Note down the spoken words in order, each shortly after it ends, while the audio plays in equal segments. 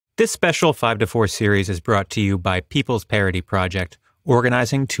This special 5 to 4 series is brought to you by People's Parity Project,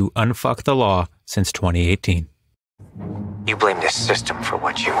 organizing to unfuck the law since 2018. You blame this system for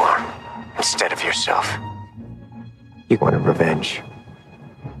what you want, instead of yourself. You wanted revenge.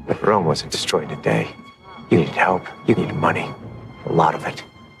 But Rome wasn't destroyed today. You needed help. You needed money. A lot of it.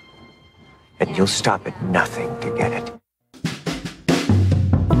 And you'll stop at nothing to get it.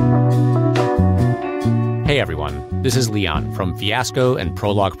 Hey everyone, this is Leon from Fiasco and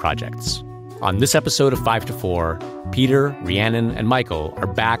Prologue Projects. On this episode of 5 to 4, Peter, Rhiannon, and Michael are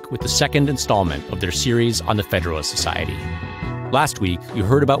back with the second installment of their series on the Federalist Society. Last week, you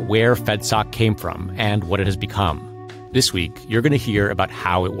heard about where FedSoc came from and what it has become. This week, you're going to hear about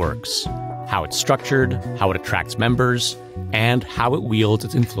how it works, how it's structured, how it attracts members, and how it wields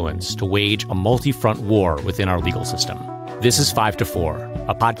its influence to wage a multi-front war within our legal system. This is 5 to 4,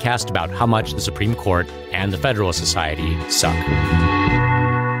 a podcast about how much the Supreme Court and the Federalist Society suck.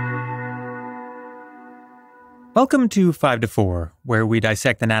 Welcome to 5 to 4, where we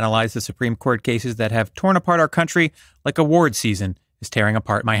dissect and analyze the Supreme Court cases that have torn apart our country like award season is tearing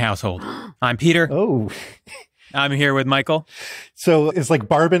apart my household. I'm Peter. Oh. I'm here with Michael. So it's like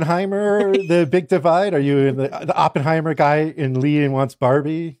Barbenheimer, the big divide? Are you the Oppenheimer guy in Lee and wants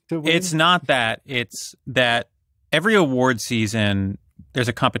Barbie to win? It's not that. It's that every award season, there's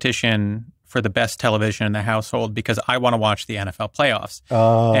a competition for the best television in the household because I want to watch the NFL playoffs.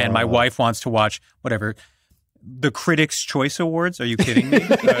 Oh. And my wife wants to watch whatever. The Critics' Choice Awards? Are you kidding me?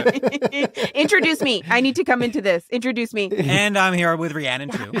 Introduce me. I need to come into this. Introduce me. And I'm here with Rhiannon,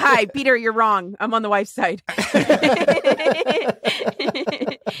 too. Hi, Peter, you're wrong. I'm on the wife's side.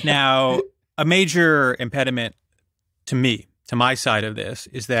 Now, a major impediment to me, to my side of this,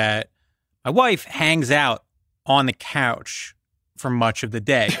 is that my wife hangs out on the couch for much of the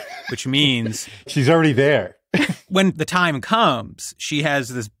day, which means... She's already there. When the time comes, she has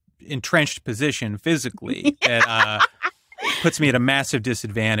this entrenched position physically that puts me at a massive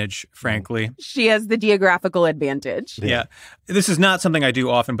disadvantage, frankly. She has the geographical advantage. Yeah. This is not something I do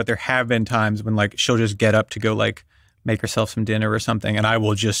often, but there have been times when she'll just get up to go make herself some dinner or something, and I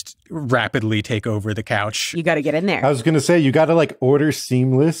will just rapidly take over the couch. You got to get in there. I was going to say, you got to order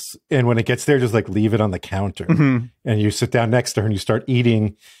seamless, and when it gets there, just leave it on the counter. Mm-hmm. And you sit down next to her and you start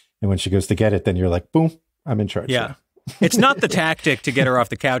eating, and when she goes to get it, then you're like, boom, I'm in charge. Yeah. It's not the tactic to get her off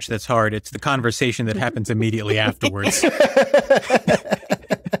the couch that's hard. It's the conversation that happens immediately afterwards.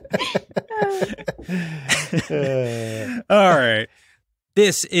 All right.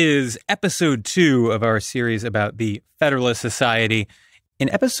 This is episode 2 of our series about the Federalist Society. In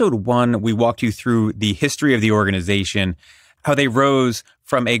episode 1, we walked you through the history of the organization, how they rose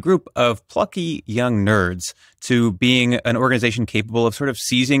from a group of plucky young nerds to being an organization capable of sort of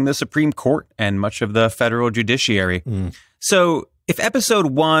seizing the Supreme Court and much of the federal judiciary. Mm. So if episode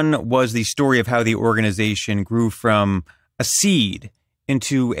 1 was the story of how the organization grew from a seed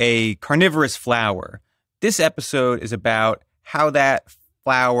into a carnivorous flower, this episode is about how that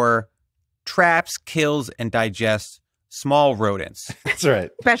flower traps, kills, and digests small rodents. That's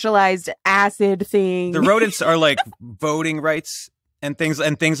right. Specialized acid thing. The rodents are like voting rights and things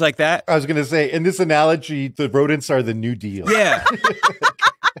like that. I was going to say, in this analogy, the rodents are the New Deal. Yeah.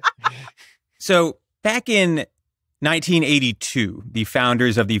 So back in 1982, the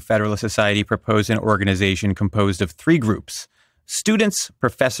founders of the Federalist Society proposed an organization composed of 3 groups: students,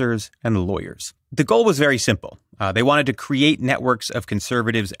 professors, and lawyers. The goal was very simple. They wanted to create networks of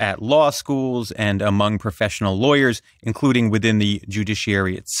conservatives at law schools and among professional lawyers, including within the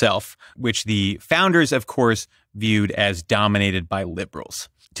judiciary itself, which the founders, of course, viewed as dominated by liberals.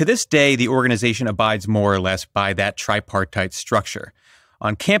 To this day, the organization abides more or less by that tripartite structure.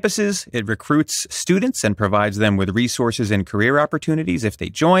 On campuses, it recruits students and provides them with resources and career opportunities if they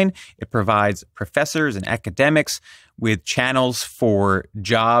join. It provides professors and academics with channels for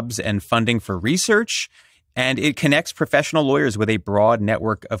jobs and funding for research. And it connects professional lawyers with a broad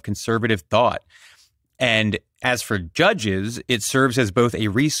network of conservative thought. And as for judges, it serves as both a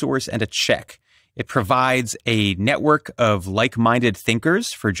resource and a check. It provides a network of like-minded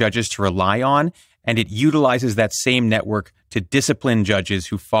thinkers for judges to rely on, and it utilizes that same network to discipline judges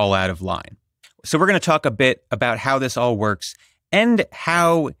who fall out of line. So we're going to talk a bit about how this all works and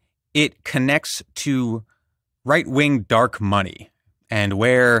how it connects to right-wing dark money and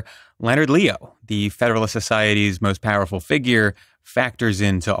where Leonard Leo, the Federalist Society's most powerful figure, factors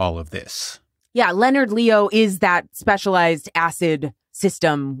into all of this. Yeah, Leonard Leo is that specialized acid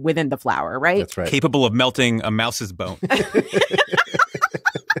system within the flower, right? That's right. Capable of melting a mouse's bone.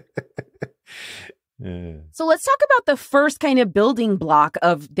 So let's talk about the first kind of building block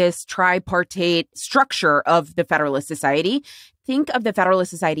of this tripartite structure of the Federalist Society. think of the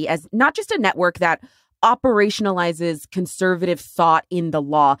Federalist Society as not just a network that operationalizes conservative thought in the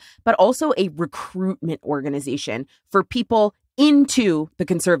law, but also a recruitment organization for people into the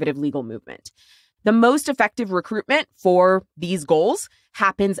conservative legal movement. The most effective recruitment for these goals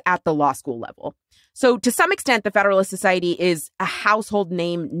happens at the law school level. So to some extent, the Federalist Society is a household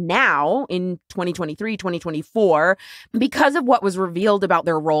name now in 2023, 2024, because of what was revealed about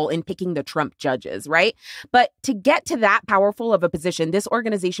their role in picking the Trump judges, right? But to get to that powerful of a position, this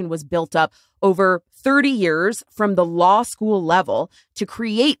organization was built up over 30 years from the law school level to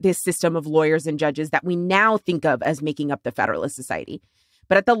create this system of lawyers and judges that we now think of as making up the Federalist Society.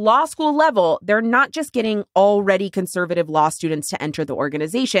 But at the law school level, they're not just getting already conservative law students to enter the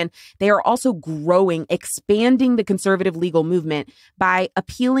organization. They are also growing, expanding the conservative legal movement by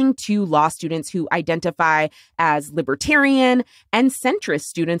appealing to law students who identify as libertarian and centrist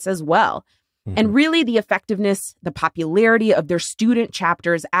students as well. Mm-hmm. And really, the effectiveness, the popularity of their student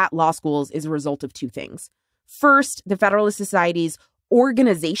chapters at law schools is a result of two things. First, the Federalist Society's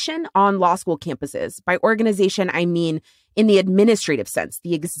organization on law school campuses. By organization, I mean in the administrative sense,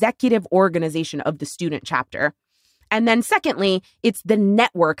 the executive organization of the student chapter. And then secondly, it's the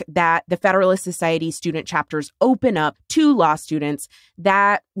network that the Federalist Society student chapters open up to law students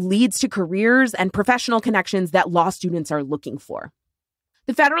that leads to careers and professional connections that law students are looking for.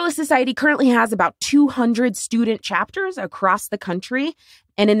 The Federalist Society currently has about 200 student chapters across the country.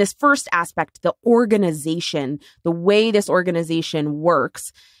 And in this first aspect, the organization, the way this organization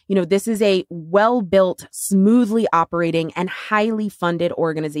works, this is a well-built, smoothly operating, and highly funded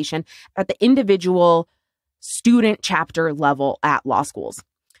organization at the individual student chapter level at law schools.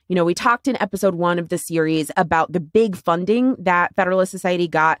 We talked in episode 1 of the series about the big funding that Federalist Society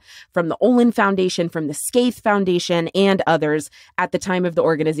got from the Olin Foundation, from the Scaife Foundation, and others at the time of the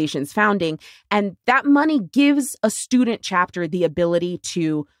organization's founding. And that money gives a student chapter the ability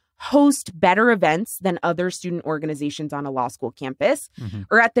to host better events than other student organizations on a law school campus,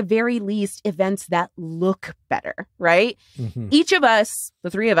 or at the very least, events that look better, right? Mm-hmm. Each of us,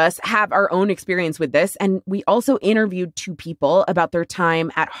 the three of us, have our own experience with this. And we also interviewed 2 people about their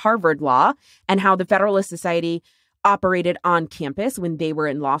time at Harvard Law and how the Federalist Society operated on campus when they were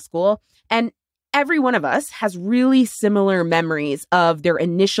in law school. And every one of us has really similar memories of their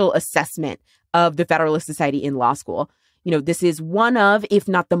initial assessment of the Federalist Society in law school. This is one of, if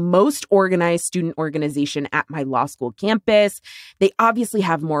not the most organized student organization at my law school campus. They obviously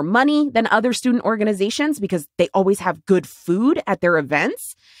have more money than other student organizations because they always have good food at their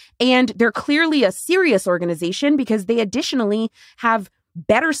events. And they're clearly a serious organization because they additionally have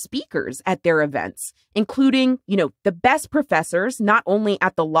better speakers at their events, including, the best professors, not only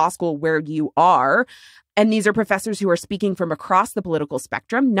at the law school where you are, and these are professors who are speaking from across the political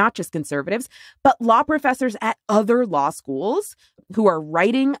spectrum, not just conservatives, but law professors at other law schools who are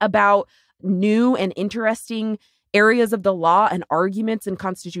writing about new and interesting areas of the law and arguments in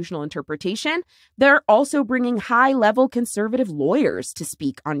constitutional interpretation. They're also bringing high-level conservative lawyers to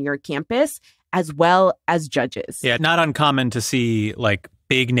speak on your campus, as well as judges. Yeah, not uncommon to see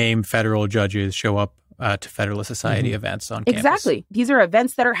big name federal judges show up to Federalist Society events on campus. Exactly. These are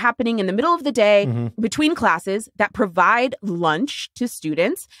events that are happening in the middle of the day between classes that provide lunch to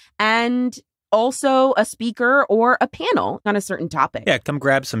students and also a speaker or a panel on a certain topic. Yeah, come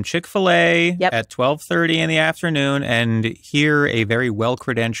grab some Chick-fil-A at 12:30 in the afternoon and hear a very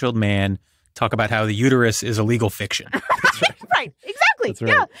well-credentialed man talk about how the uterus is a legal fiction. That's right. Right. Exactly. That's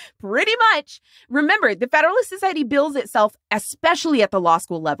right. Yeah, pretty much. Remember, the Federalist Society bills itself, especially at the law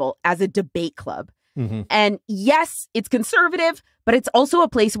school level, as a debate club. Mm-hmm. And yes, it's conservative, but it's also a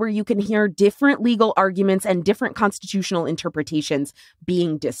place where you can hear different legal arguments and different constitutional interpretations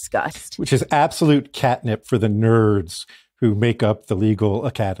being discussed. Which is absolute catnip for the nerds who make up the legal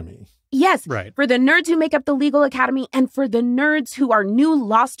academy. Yes, right. For the nerds who make up the legal academy and for the nerds who are new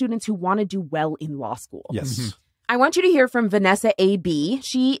law students who want to do well in law school. Yes. Mm-hmm. I want you to hear from Vanessa A.B.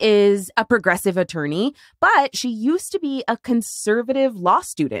 She is a progressive attorney, but she used to be a conservative law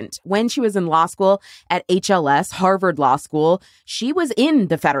student when she was in law school at HLS, Harvard Law School. She was in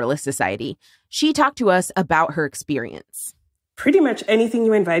the Federalist Society. She talked to us about her experience. Pretty much anything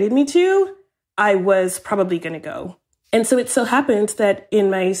you invited me to, I was probably going to go. And so it so happened that in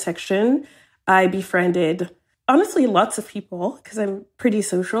my section, I befriended, honestly, lots of people because I'm pretty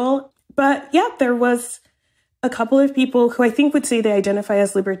social. But yeah, there was a couple of people who I think would say they identify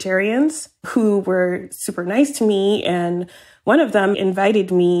as libertarians who were super nice to me. And one of them invited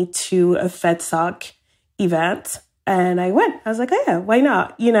me to a FedSoc event. And I went. I was like, oh, yeah, why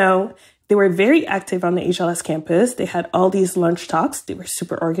not? They were very active on the HLS campus. They had all these lunch talks. They were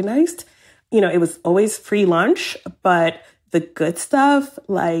super organized. It was always free lunch, but the good stuff,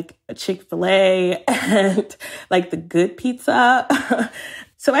 like Chick-fil-A and like the good pizza.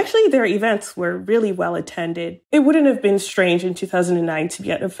 So actually, their events were really well attended. It wouldn't have been strange in 2009 to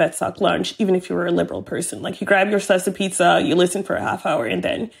be at a FedSoc lunch, even if you were a liberal person. Like, you grab your slice of pizza, you listen for a half hour, and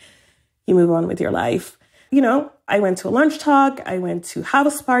then you move on with your life. You know, I went to a lunch talk, I went to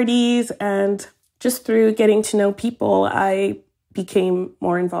house parties, and just through getting to know people, I became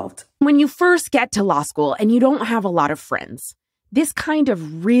more involved. When you first get to law school and you don't have a lot of friends, this kind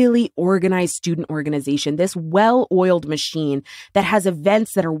of really organized student organization, this well-oiled machine that has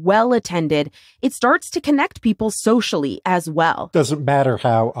events that are well attended, it starts to connect people socially as well. Doesn't matter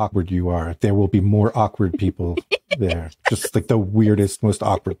how awkward you are. There will be more awkward people there. Just like the weirdest, most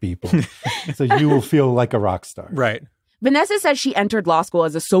awkward people. So you will feel like a rock star. Right. Vanessa says she entered law school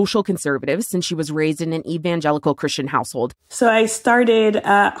as a social conservative since she was raised in an evangelical Christian household. So I started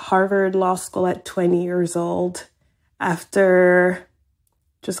at Harvard Law School at 20 years old after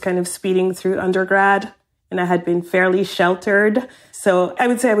just kind of speeding through undergrad, and I had been fairly sheltered. So I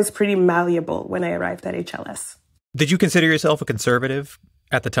would say I was pretty malleable when I arrived at HLS. Did you consider yourself a conservative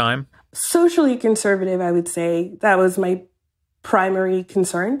at the time? Socially conservative, I would say. That was my primary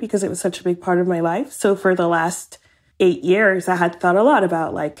concern because it was such a big part of my life. So for the last 8 years, I had thought a lot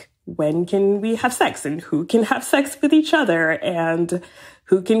about, like, when can we have sex and who can have sex with each other and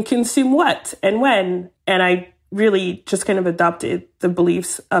who can consume what and when. And I really just kind of adopted the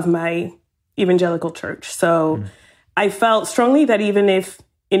beliefs of my evangelical church. So I felt strongly that even if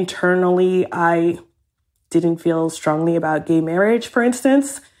internally I didn't feel strongly about gay marriage, for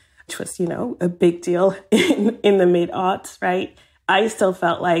instance, which was, you know, a big deal in the mid-aughts, right? I still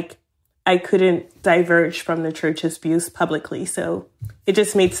felt like I couldn't diverge from the church's views publicly. So it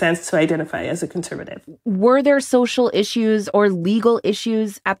just made sense to identify as a conservative. Were there social issues or legal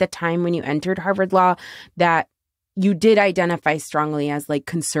issues at the time when you entered Harvard Law that you did identify strongly as, like,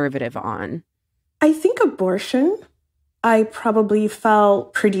 conservative on? I think abortion. I probably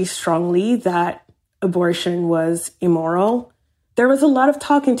felt pretty strongly that abortion was immoral. There was a lot of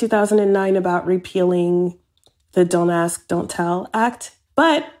talk in 2009 about repealing the Don't Ask, Don't Tell Act.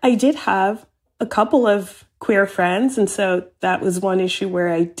 But I did have a couple of queer friends, and so that was one issue where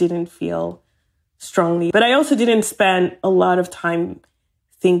I didn't feel strongly. But I also didn't spend a lot of time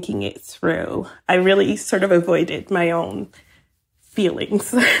thinking it through. I really sort of avoided my own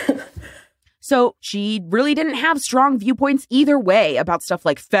feelings. So she really didn't have strong viewpoints either way about stuff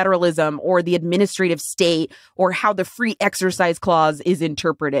like federalism or the administrative state or how the free exercise clause is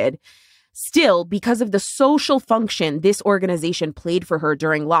interpreted. Still, because of the social function this organization played for her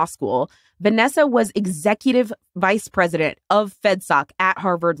during law school, Vanessa was executive vice president of FedSoc at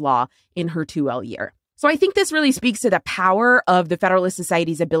Harvard Law in her 2L year. So I think this really speaks to the power of the Federalist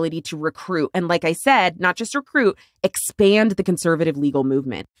Society's ability to recruit. And like I said, not just recruit, expand the conservative legal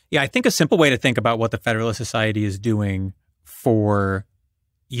movement. Yeah, I think a simple way to think about what the Federalist Society is doing for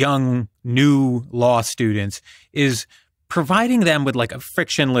young, new law students is providing them with, like, a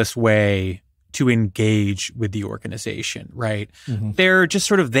frictionless way to engage with the organization, right? Mm-hmm. They're just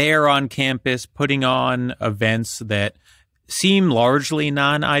sort of there on campus, putting on events that seem largely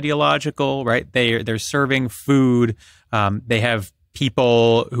non-ideological, right? They're serving food. They have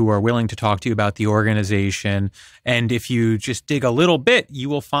people who are willing to talk to you about the organization. And if you just dig a little bit, you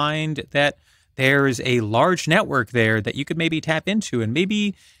will find that there's a large network there that you could maybe tap into and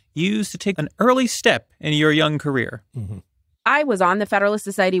maybe use to take an early step in your young career. Mm-hmm. I was on the Federalist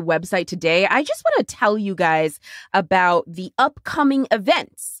Society website today. I just want to tell you guys about the upcoming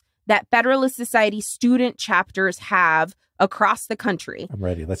events that Federalist Society student chapters have across the country. I'm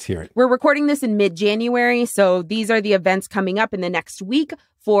ready. Let's hear it. We're recording this in mid-January, so these are the events coming up in the next week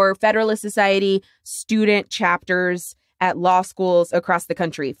for Federalist Society student chapters at law schools across the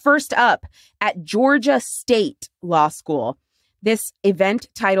country. First up, at Georgia State Law School, this event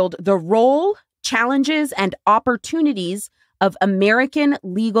titled The Role, Challenges, and Opportunities of American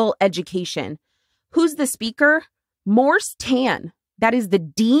Legal Education. Who's the speaker? Morse Tan. That is the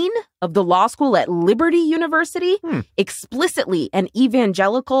dean of the law school at Liberty University, explicitly an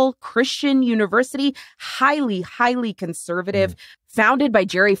evangelical Christian university, highly, highly conservative, founded by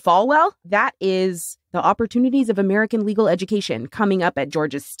Jerry Falwell. That is the Opportunities of American Legal Education coming up at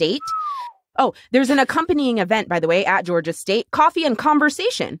Georgia State. Oh, there's an accompanying event, by the way, at Georgia State, Coffee and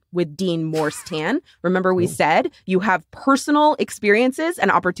Conversation with Dean Morse Tan. Remember, we said you have personal experiences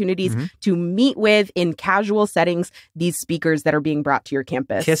and opportunities to meet with in casual settings these speakers that are being brought to your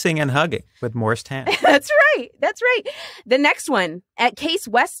campus. Kissing and hugging with Morse Tan. That's right. That's right. The next one at Case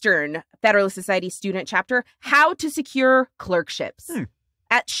Western Federalist Society student chapter, How to Secure Clerkships.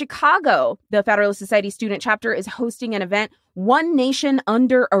 At Chicago, the Federalist Society student chapter is hosting an event, One Nation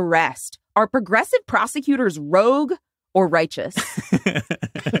Under Arrest. Are progressive prosecutors rogue or righteous?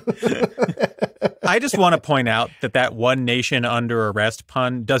 I just want to point out that One Nation Under Arrest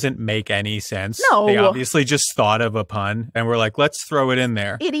pun doesn't make any sense. No. They obviously just thought of a pun and we're like, let's throw it in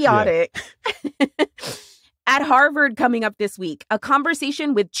there. Idiotic. Yeah. At Harvard coming up this week, a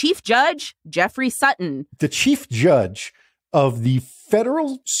conversation with Chief Judge Jeffrey Sutton. The Chief Judge of the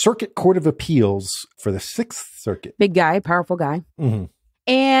Federal Circuit Court of Appeals for the Sixth Circuit. Big guy, powerful guy. Mm-hmm.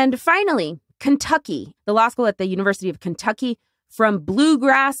 And finally, Kentucky, the law school at the University of Kentucky, from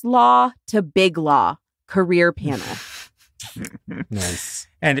bluegrass law to big law, career panel. Nice.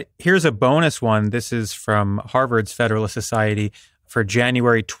 And here's a bonus one. This is from Harvard's Federalist Society for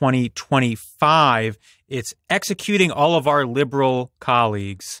January 2025. It's executing all of our liberal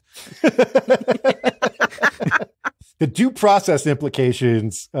colleagues. The due process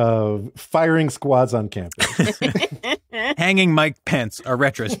implications of firing squads on campus. Hanging Mike Pence, a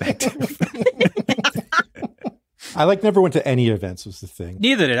retrospective. I never went to any events was the thing.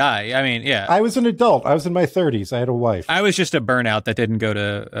 Neither did I. I mean, yeah. I was an adult. I was in my 30s. I had a wife. I was just a burnout that didn't go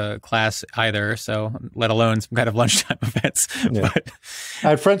to class either, so let alone some kind of lunchtime events. Yeah. But I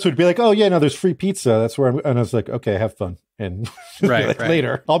had friends who would be like, oh, yeah, no, there's free pizza. That's where and I was like, okay, have fun. And right.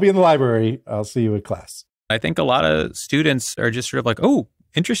 Later, I'll be in the library. I'll see you in class. I think a lot of students are just sort of like, oh,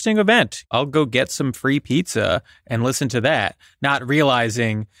 interesting event. I'll go get some free pizza and listen to that, not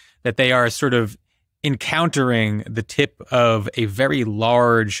realizing that they are sort of encountering the tip of a very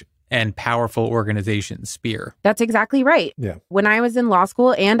large and powerful organization's spear. That's exactly right. Yeah. When I was in law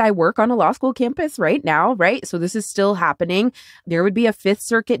school, and I work on a law school campus right now, right? So this is still happening. There would be a Fifth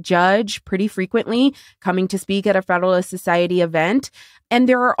Circuit judge pretty frequently coming to speak at a Federalist Society event. And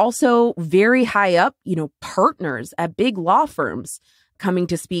there are also very high up, partners at big law firms coming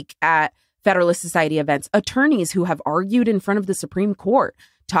to speak at Federalist Society events, attorneys who have argued in front of the Supreme Court,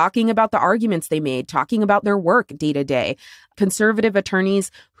 talking about the arguments they made, talking about their work day to day, conservative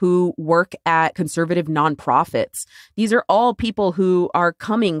attorneys who work at conservative nonprofits. These are all people who are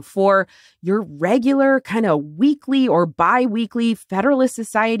coming for your regular kind of weekly or bi-weekly Federalist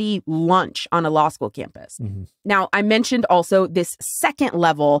Society lunch on a law school campus. Mm-hmm. Now, I mentioned also this second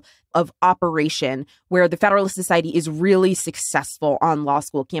level of operation where the Federalist Society is really successful on law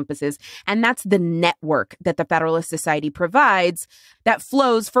school campuses. And that's the network that the Federalist Society provides that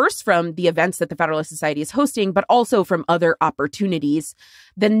flows first from the events that the Federalist Society is hosting, but also from other opportunities.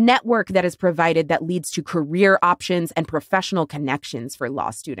 The network that is provided that leads to career options and professional connections for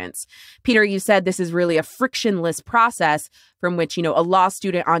law students. Peter, you said this is really a frictionless process from which, a law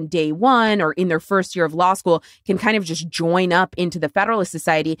student on day one or in their first year of law school can kind of just join up into the Federalist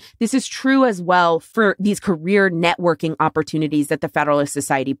Society. This is true as well for these career networking opportunities that the Federalist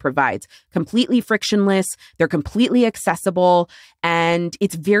Society provides. Completely frictionless, they're completely accessible, and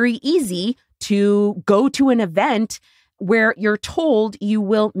it's very easy to go to an event where you're told you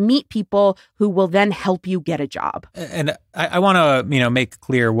will meet people who will then help you get a job. And I want to, make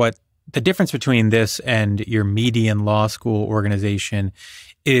clear what the difference between this and your median law school organization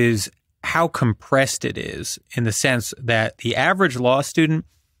is how compressed it is, in the sense that the average law student,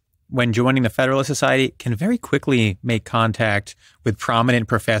 when joining the Federalist Society, can very quickly make contact with prominent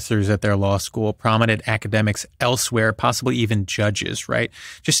professors at their law school, prominent academics elsewhere, possibly even judges, right?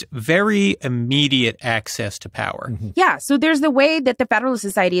 Just very immediate access to power. Mm-hmm. Yeah. So there's the way that the Federalist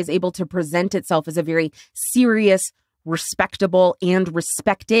Society is able to present itself as a very serious, respectable, and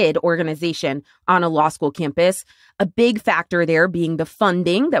respected organization on a law school campus. A big factor there being the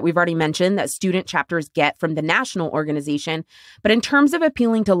funding that we've already mentioned that student chapters get from the national organization. But in terms of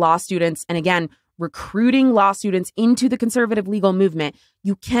appealing to law students, and again, recruiting law students into the conservative legal movement,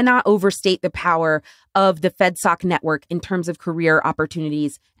 you cannot overstate the power of the FedSoc network in terms of career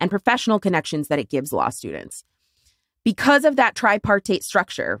opportunities and professional connections that it gives law students. Because of that tripartite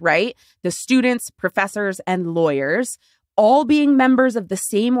structure, right? The students, professors, and lawyers, all being members of the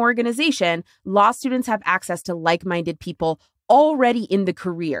same organization, law students have access to like-minded people already in the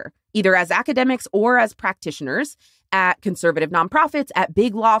career, either as academics or as practitioners at conservative nonprofits, at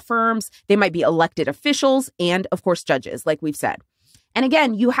big law firms. They might be elected officials and, of course, judges, like we've said. And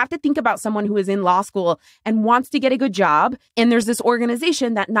again, you have to think about someone who is in law school and wants to get a good job. And there's this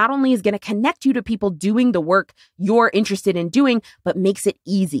organization that not only is going to connect you to people doing the work you're interested in doing, but makes it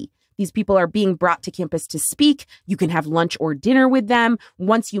easy. These people are being brought to campus to speak. You can have lunch or dinner with them.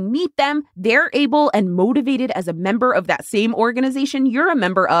 Once you meet them, they're able and motivated as a member of that same organization you're a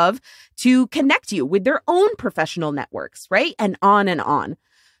member of to connect you with their own professional networks, right? And on and on.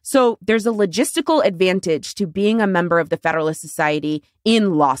 So there's a logistical advantage to being a member of the Federalist Society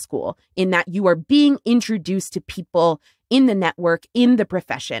in law school, in that you are being introduced to people in the network, in the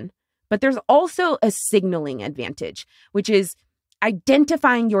profession. But there's also a signaling advantage, which is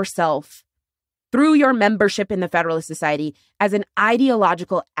identifying yourself through your membership in the Federalist Society as an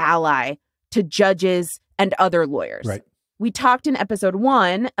ideological ally to judges and other lawyers. Right. We talked in episode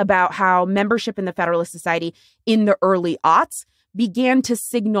 1 about how membership in the Federalist Society in the early aughts began to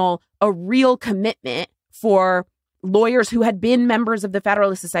signal a real commitment for lawyers who had been members of the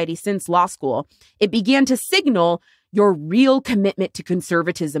Federalist Society since law school. It began to signal your real commitment to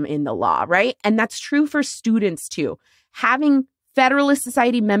conservatism in the law, right? And that's true for students too. Having Federalist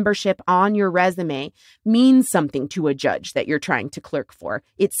Society membership on your resume means something to a judge that you're trying to clerk for.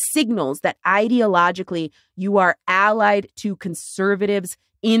 It signals that ideologically you are allied to conservatives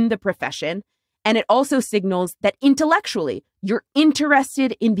in the profession. And it also signals that intellectually you're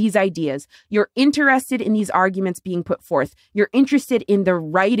interested in these ideas. You're interested in these arguments being put forth. You're interested in the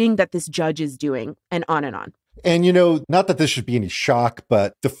writing that this judge is doing, and on and on. And, not that this should be any shock,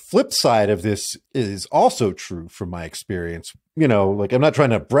 but the flip side of this is also true from my experience. I'm not trying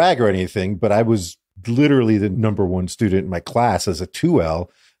to brag or anything, but I was literally the number one student in my class as a 2L,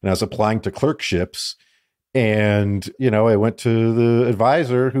 and I was applying to clerkships. And, I went to the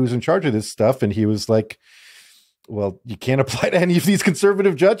advisor who's in charge of this stuff, and he was like, well, you can't apply to any of these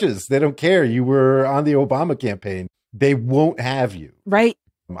conservative judges. They don't care. You were on the Obama campaign. They won't have you. Right.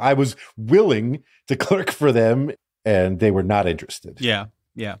 I was willing to clerk for them, and they were not interested. Yeah.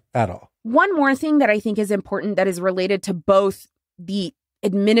 At all. One more thing that I think is important that is related to both the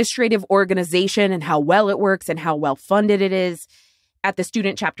administrative organization and how well it works and how well funded it is at the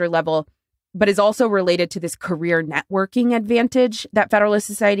student chapter level, but is also related to this career networking advantage that Federalist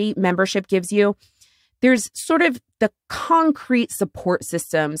Society membership gives you. There's sort of the concrete support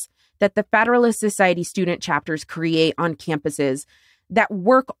systems that the Federalist Society student chapters create on campuses that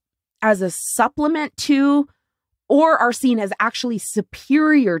work as a supplement to or are seen as actually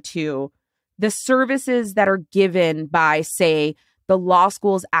superior to the services that are given by, say, the law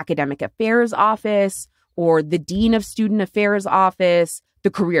school's academic affairs office or the dean of student affairs office, the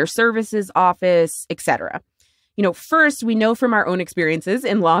career services office, etc. First, we know from our own experiences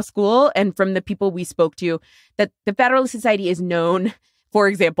in law school and from the people we spoke to that the Federalist Society is known, for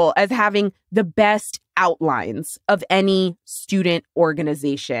example, as having the best outlines of any student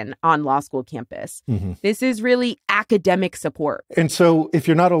organization on law school campus. Mm-hmm. This is really academic support. And so if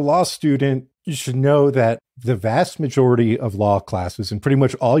you're not a law student, you should know that the vast majority of law classes and pretty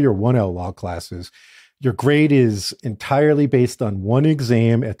much all your 1L law classes, your grade is entirely based on one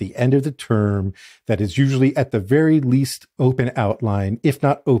exam at the end of the term that is usually at the very least open outline, if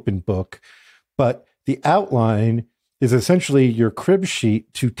not open book. But the outline is essentially your crib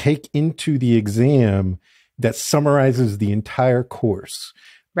sheet to take into the exam that summarizes the entire course,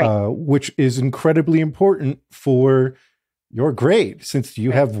 right. Which is incredibly important for your grade, since you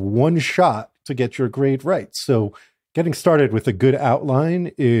have one shot to get your grade right. So getting started with a good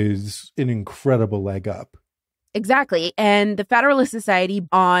outline is an incredible leg up. Exactly. And the Federalist Society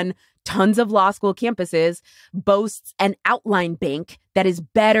on tons of law school campuses boasts an outline bank that is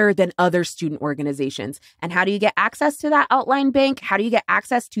better than other student organizations. And how do you get access to that outline bank? How do you get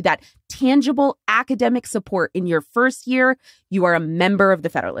access to that tangible academic support in your first year? You are a member of the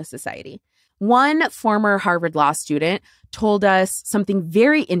Federalist Society. One former Harvard law student told us something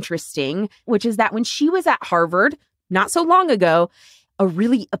very interesting, which is that when she was at Harvard not so long ago, a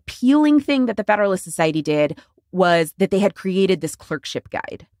really appealing thing that the Federalist Society did was that they had created this clerkship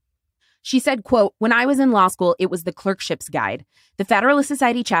guide. She said, quote, "When I was in law school, it was the clerkships guide. The Federalist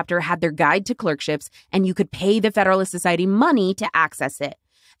Society chapter had their guide to clerkships, and you could pay the Federalist Society money to access it.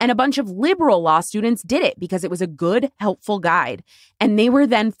 And a bunch of liberal law students did it because it was a good, helpful guide. And they were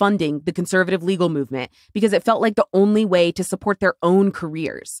then funding the conservative legal movement because it felt like the only way to support their own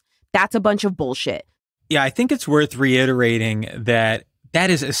careers. That's a bunch of bullshit." Yeah, I think it's worth reiterating that that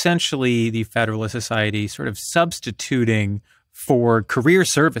is essentially the Federalist Society sort of substituting for career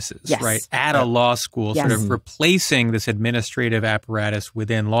services, yes. right? At a law school, yes. sort of replacing this administrative apparatus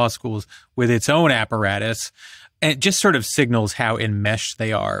within law schools with its own apparatus. And it just sort of signals how enmeshed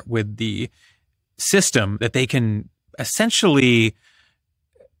they are with the system, that they can essentially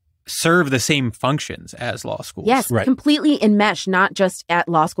serve the same functions as law schools. Yes, right. Completely enmeshed, not just at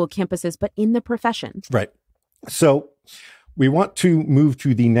law school campuses, but in the profession. Right. So we want to move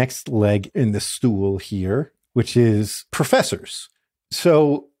to the next leg in the stool here, which is professors.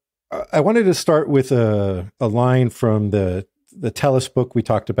 So I wanted to start with a line from the Tellus book we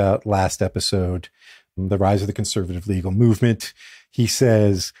talked about last episode, The Rise of the Conservative Legal Movement. He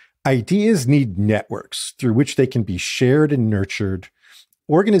says, ideas need networks through which they can be shared and nurtured,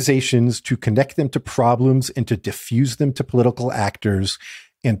 organizations to connect them to problems and to diffuse them to political actors,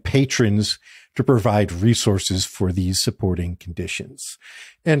 and patrons to provide resources for these supporting conditions.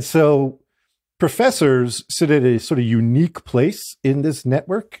 And so professors sit at a sort of unique place in this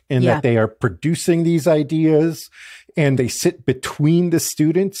network in that they are producing these ideas, and they sit between the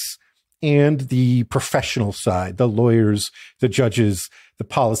students and the professional side, the lawyers, the judges, the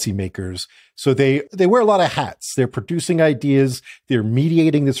policymakers. So they wear a lot of hats. They're producing ideas. They're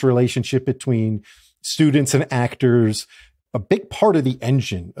mediating this relationship between students and actors, a big part of the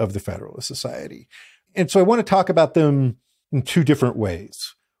engine of the Federalist Society. And so I want to talk about them in two different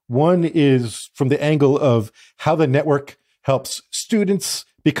ways. One is from the angle of how the network helps students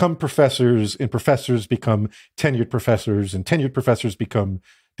become professors, and professors become tenured professors, and tenured professors become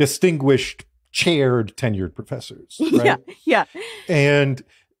distinguished, chaired, tenured professors. Right? Yeah. And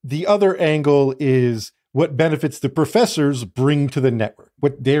the other angle is what benefits the professors bring to the network,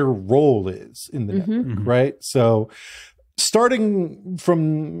 what their role is in the network, right? So starting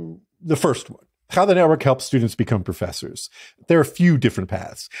from the first one, how the network helps students become professors. There are a few different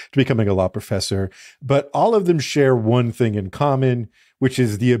paths to becoming a law professor, but all of them share one thing in common, which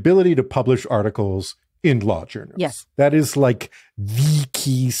is the ability to publish articles in law journals. Yes. That is like the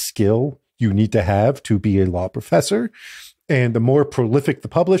key skill you need to have to be a law professor. And the more prolific the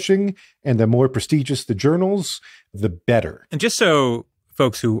publishing and the more prestigious the journals, the better. And just so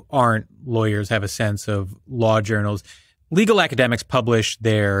folks who aren't lawyers have a sense of law journals, legal academics publish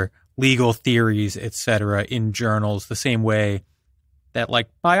their legal theories, etc., in journals the same way that like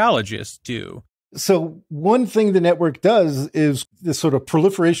biologists do. So one thing the network does is this sort of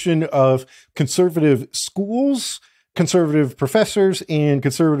proliferation of conservative schools, conservative professors, and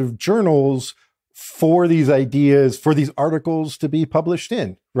conservative journals for these ideas, for these articles to be published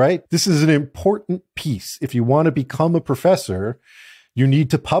in, right? This is an important piece. If you want to become a professor, you need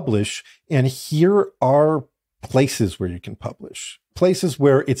to publish. And here are places where you can publish, places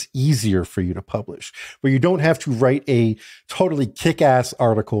where it's easier for you to publish, where you don't have to write a totally kick-ass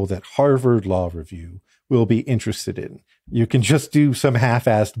article that Harvard Law Review will be interested in. You can just do some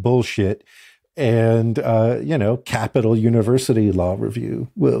half-assed bullshit, and, Capital University Law Review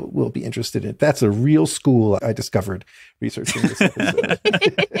will be interested in. That's a real school I discovered researching this episode.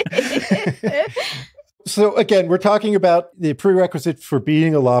 So again, we're talking about the prerequisite for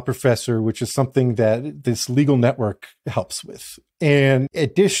being a law professor, which is something that this legal network helps with. And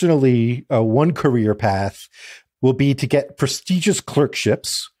additionally, one career path will be to get prestigious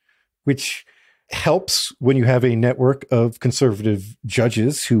clerkships, which helps when you have a network of conservative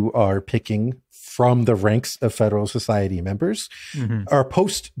judges who are picking from the ranks of Federalist Society members. Our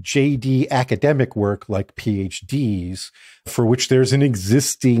post-JD academic work, like PhDs, for which there's an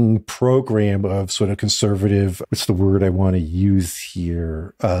existing program of sort of conservative, what's the word I want to use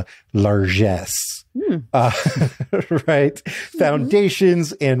here? Largesse. Right?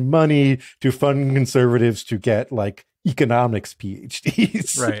 Foundations and money to fund conservatives to get like economics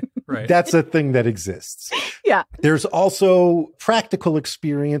PhDs. Right. That's a thing that exists. Yeah. There's also practical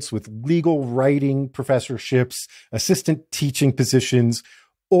experience with legal writing professorships, assistant teaching positions,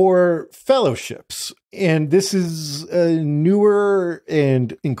 or fellowships. And this is a newer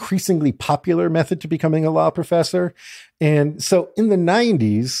and increasingly popular method to becoming a law professor. And so in the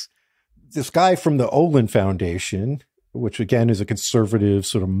 90s, this guy from the Olin Foundation, which again is a conservative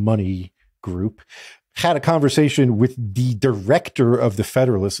sort of money group, had a conversation with the director of the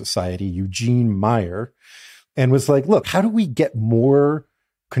Federalist Society, Eugene Meyer, and was like, look, how do we get more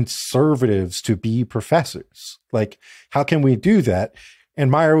conservatives to be professors? Like, how can we do that? And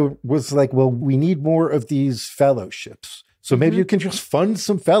Meyer was like, well, we need more of these fellowships. So maybe you can just fund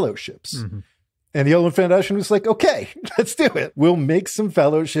some fellowships. And the Olin Foundation was like, okay, let's do it. We'll make some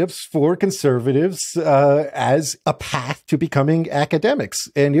fellowships for conservatives as a path to becoming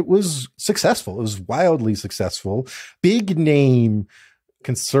academics. And it was successful. It was wildly successful. Big name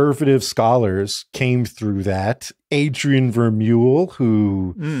conservative scholars came through that. Adrian Vermeule,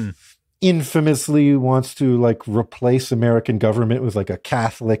 who infamously wants to like replace American government with like a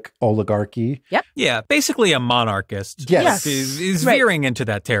Catholic oligarchy. Yep. Yeah, basically a monarchist. Yes. Is veering into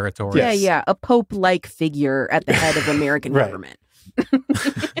that territory. Yeah. A pope-like figure at the head of American government.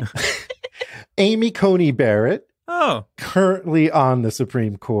 Amy Coney Barrett. Oh. Currently on the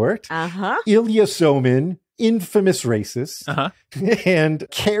Supreme Court. Ilya Somin, infamous racist. And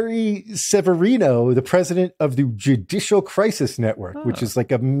Carrie Severino, the president of the Judicial Crisis Network, which is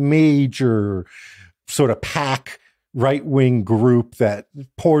like a major sort of PAC right-wing group that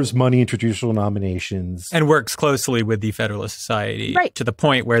pours money into judicial nominations. And works closely with the Federalist Society to the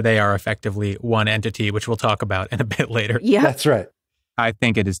point where they are effectively one entity, which we'll talk about in a bit later. Yeah, that's right. I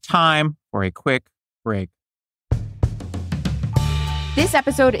think it is time for a quick break. This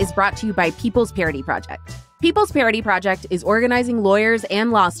episode is brought to you by People's Parity Project. People's Parity Project is organizing lawyers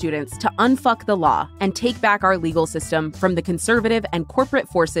and law students to unfuck the law and take back our legal system from the conservative and corporate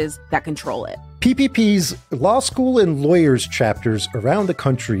forces that control it. PPP's law school and lawyers chapters around the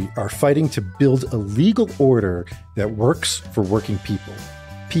country are fighting to build a legal order that works for working people.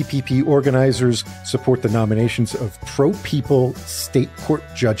 PPP organizers support the nominations of pro-people state court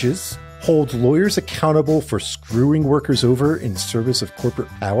judges, hold lawyers accountable for screwing workers over in service of corporate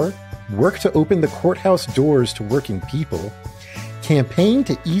power, work to open the courthouse doors to working people, campaign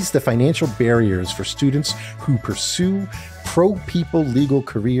to ease the financial barriers for students who pursue pro-people legal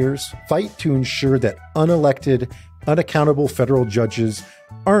careers, fight to ensure that unelected, unaccountable federal judges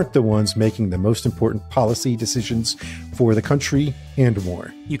aren't the ones making the most important policy decisions for the country, and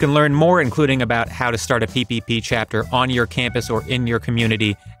more. You can learn more, including about how to start a PPP chapter on your campus or in your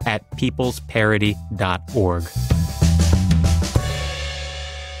community at peoplesparity.org.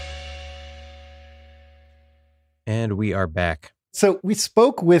 And we are back. So we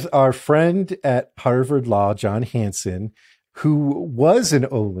spoke with our friend at Harvard Law, Jon Hanson, who was an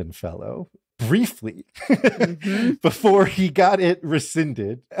Olin Fellow, briefly, before he got it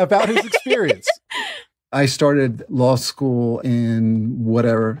rescinded, about his experience. I started law school in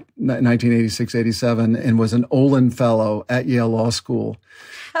 1986, 87, and was an Olin Fellow at Yale Law School.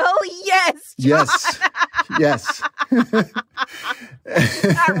 Oh, yes, Jon. Yes.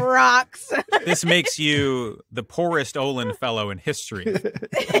 That rocks. This makes you the poorest Olin Fellow in history.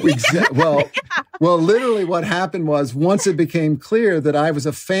 Well, literally what happened was once it became clear that I was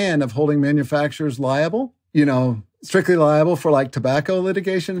a fan of holding manufacturers liable, strictly liable for like tobacco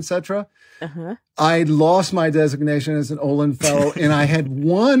litigation, etc. I lost my designation as an Olin Fellow, and I had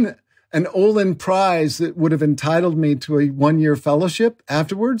won an Olin Prize that would have entitled me to a one-year fellowship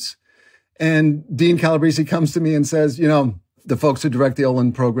afterwards. And Dean Calabrese comes to me and says, the folks who direct the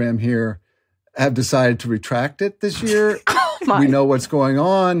Olin program here have decided to retract it this year. We know what's going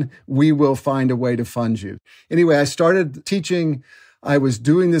on. We will find a way to fund you. Anyway, I started teaching. I was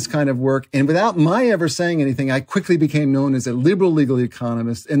doing this kind of work, and without my ever saying anything, I quickly became known as a liberal legal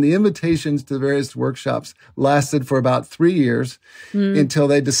economist, and the invitations to the various workshops lasted for about 3 years until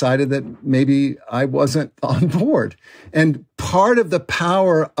they decided that maybe I wasn't on board. And part of the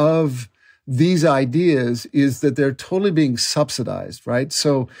power of these ideas is that they're totally being subsidized, right?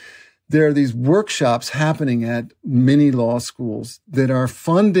 So there are these workshops happening at many law schools that are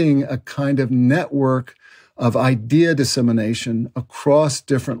funding a kind of network of idea dissemination across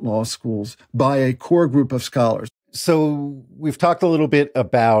different law schools by a core group of scholars. So we've talked a little bit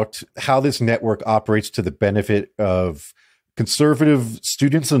about how this network operates to the benefit of conservative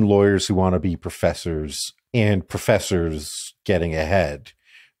students and lawyers who want to be professors and professors getting ahead.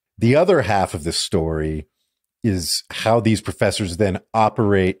 The other half of this story is how these professors then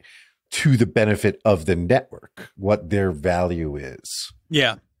operate to the benefit of the network, what their value is.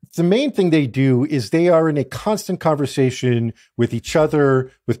 Yeah. The main thing they do is they are in a constant conversation with each other,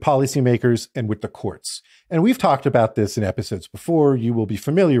 with policymakers, and with the courts. And we've talked about this in episodes before. You will be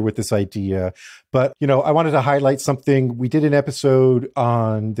familiar with this idea. But, I wanted to highlight something. We did an episode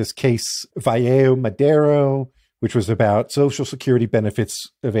on this case, Valle Madero, which was about Social Security benefits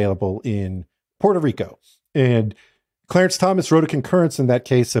available in Puerto Rico. And Clarence Thomas wrote a concurrence in that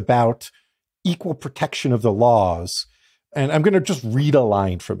case about equal protection of the laws. And I'm going to just read a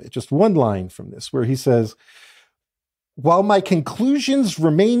line from it, just one line from this, where he says, "While my conclusions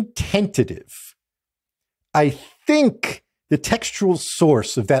remain tentative, I think the textual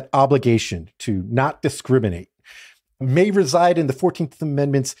source of that obligation to not discriminate may reside in the 14th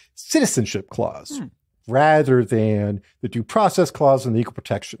Amendment's citizenship clause, rather than the due process clause and the equal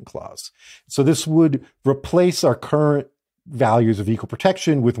protection clause. So this would replace our current values of equal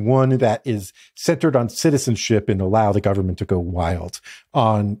protection with one that is centered on citizenship and allow the government to go wild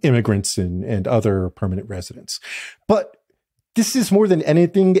on immigrants and other permanent residents." But this is more than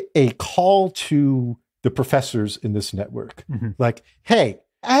anything a call to the professors in this network. Like, hey,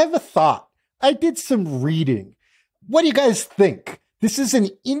 I have a thought. I did some reading. What do you guys think? This is an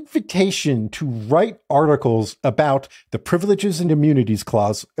invitation to write articles about the privileges and immunities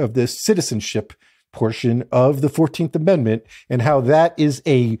clause of the citizenship portion of the 14th Amendment and how that is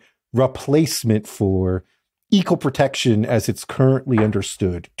a replacement for equal protection as it's currently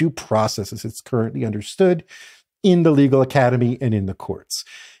understood, due process as it's currently understood in the legal academy and in the courts.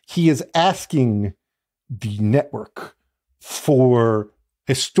 He is asking the network for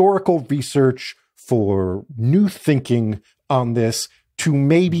historical research, for new thinking on this to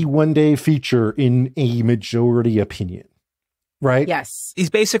maybe one day feature in a majority opinion, right? Yes. He's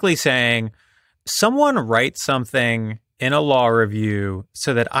basically saying, someone write something in a law review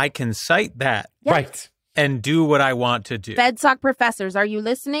so that I can cite that. Yep. Right. And do what I want to do. FedSoc professors, are you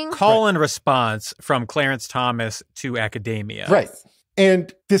listening? Call and response from Clarence Thomas to academia. Right.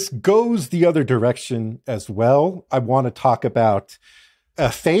 And this goes the other direction as well. I want to talk about a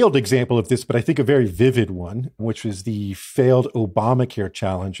failed example of this, but I think a very vivid one, which was the failed Obamacare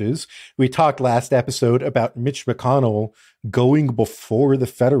challenges. We talked last episode about Mitch McConnell going before the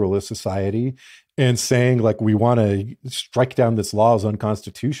Federalist Society and saying, like, we want to strike down this law as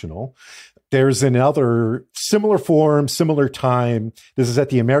unconstitutional. There's another similar forum, similar time. This is at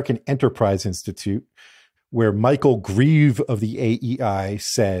the American Enterprise Institute, where Michael Grieve of the AEI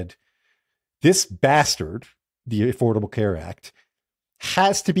said, this bastard, the Affordable Care Act,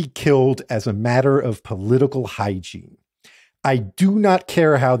 has to be killed as a matter of political hygiene. I do not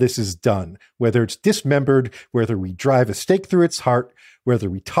care how this is done, whether it's dismembered, whether we drive a stake through its heart, whether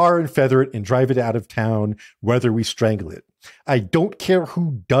we tar and feather it and drive it out of town, whether we strangle it. I don't care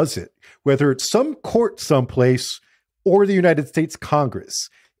who does it, whether it's some court someplace or the United States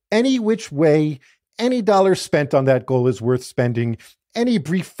Congress. Any which way, any dollar spent on that goal is worth spending. Any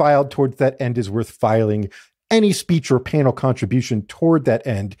brief filed towards that end is worth filing. Any speech or panel contribution toward that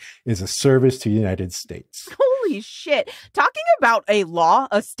end is a service to the United States. Holy shit. Talking about a law,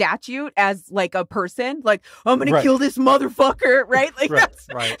 a statute as like a person, like, I'm going to kill this motherfucker, right? Like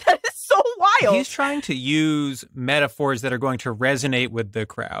that is so wild. He's trying to use metaphors that are going to resonate with the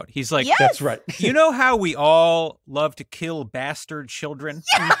crowd. He's like, yes! That's right. You know how we all love to kill bastard children?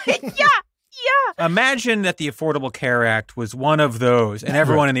 Yeah. Imagine that the Affordable Care Act was one of those, and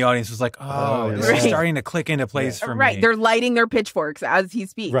everyone in the audience was like, this is starting to click into place for me. Right, they're lighting their pitchforks as he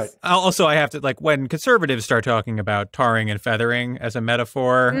speaks. Right. Also, I have to, like, when conservatives start talking about tarring and feathering as a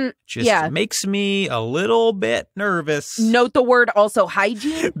metaphor, makes me a little bit nervous. Note the word also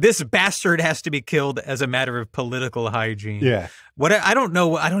hygiene. This bastard has to be killed as a matter of political hygiene. Yeah. What I don't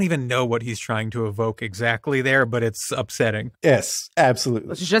know. I don't even know what he's trying to evoke exactly there, but it's upsetting. Yes,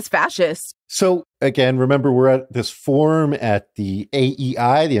 absolutely. It's just fascist. So again, remember, we're at this forum at the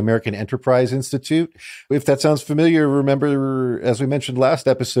AEI, the American Enterprise Institute. If that sounds familiar, remember, as we mentioned last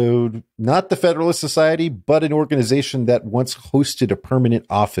episode, not the Federalist Society, but an organization that once hosted a permanent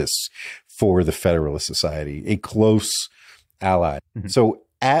office for the Federalist Society, a close ally. Mm-hmm. So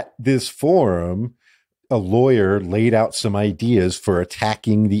at this forum, a lawyer laid out some ideas for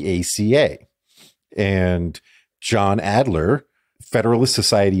attacking the ACA. And John Adler, Federalist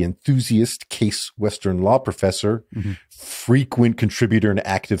Society enthusiast, case Western law professor, frequent contributor and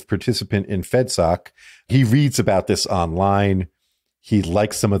active participant in FedSoc, he reads about this online. He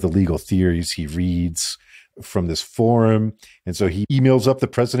likes some of the legal theories he reads from this forum. And so he emails up the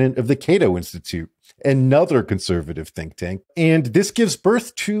president of the Cato Institute, another conservative think tank. And this gives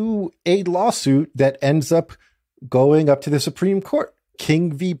birth to a lawsuit that ends up going up to the Supreme Court,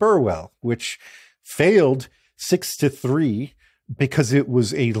 King v. Burwell, which failed 6-3 because it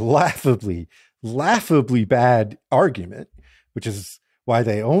was a laughably bad argument, which is why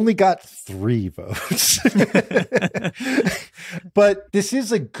they only got 3 votes. But this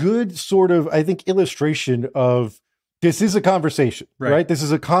is a good sort of, I think, illustration of this is a conversation, right? This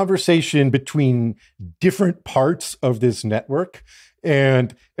is a conversation between different parts of this network.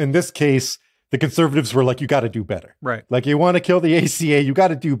 And in this case, the conservatives were like, you got to do better. Right. Like, you want to kill the ACA, you got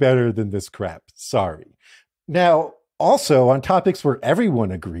to do better than this crap. Sorry. Now, also on topics where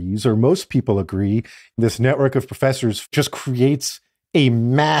everyone agrees, or most people agree, this network of professors just creates a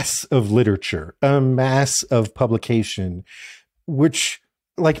mass of literature, a mass of publication, which,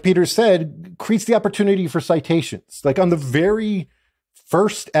 like Peter said, creates the opportunity for citations. Like on the very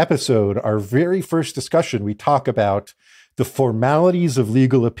first episode, our very first discussion, we talk about the formalities of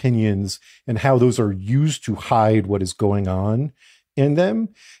legal opinions and how those are used to hide what is going on in them.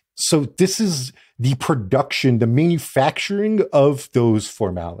 So this is the production, the manufacturing of those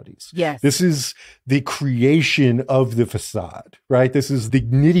formalities. Yes. This is the creation of the facade, right? This is the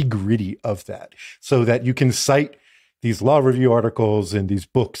nitty-gritty of that, so that you can cite these law review articles and these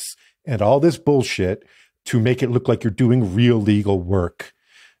books and all this bullshit to make it look like you're doing real legal work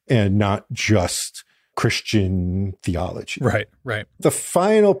and not just Christian theology. Right, right. The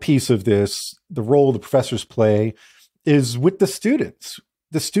final piece of this, the role the professors play, is with the students.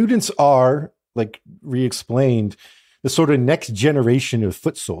 The students are, like re-explained, the sort of next generation of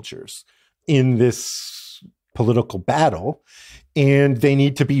foot soldiers in this political battle. And they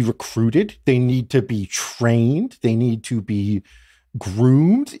need to be recruited. They need to be trained. They need to be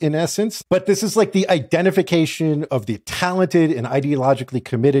groomed, in essence. But this is like the identification of the talented and ideologically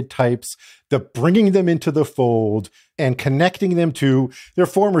committed types, the bringing them into the fold and connecting them to their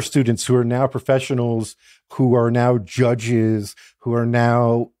former students who are now professionals, who are now judges, who are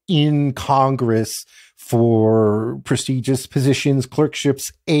now in Congress for prestigious positions,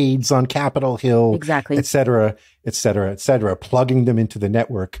 clerkships, aides on Capitol Hill, exactly, et cetera, et cetera, et cetera, plugging them into the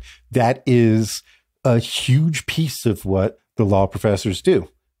network. That is a huge piece of what the law professors do.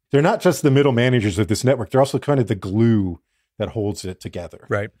 They're not just the middle managers of this network. They're also kind of the glue that holds it together.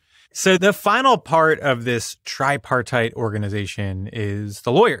 Right. So the final part of this tripartite organization is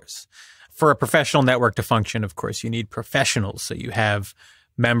the lawyers. For a professional network to function, of course, you need professionals. So you have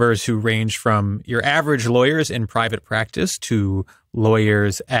members who range from your average lawyers in private practice to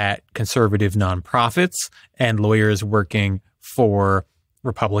lawyers at conservative nonprofits and lawyers working for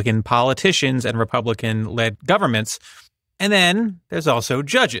Republican politicians and Republican-led governments. And then there's also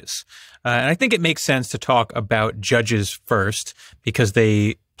judges. And I think it makes sense to talk about judges first because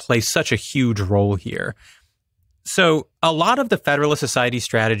they play such a huge role here. So a lot of the Federalist Society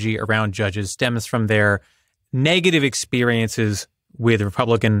strategy around judges stems from their negative experiences with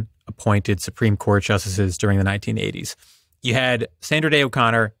Republican-appointed Supreme Court justices during the 1980s. You had Sandra Day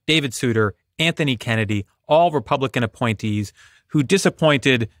O'Connor, David Souter, Anthony Kennedy, all Republican appointees who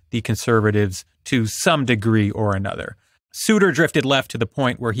disappointed the conservatives to some degree or another. Souter drifted left to the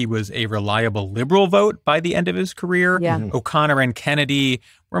point where he was a reliable liberal vote by the end of his career. Yeah. O'Connor and Kennedy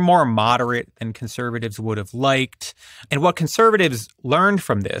were more moderate than conservatives would have liked. And what conservatives learned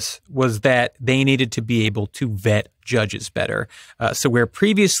from this was that they needed to be able to vet judges better. So where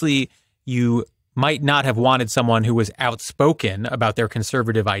previously you might not have wanted someone who was outspoken about their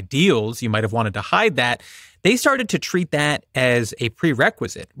conservative ideals, you might have wanted to hide that, they started to treat that as a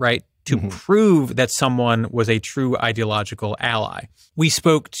prerequisite, right? To prove that someone was a true ideological ally. We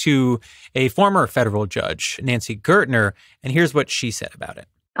spoke to a former federal judge, Nancy Gertner, and here's what she said about it.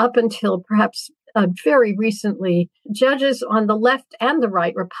 Up until perhaps very recently, judges on the left and the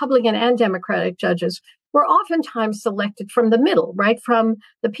right, Republican and Democratic judges, were oftentimes selected from the middle, right? From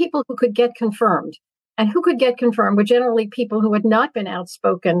the people who could get confirmed. And who could get confirmed were generally people who had not been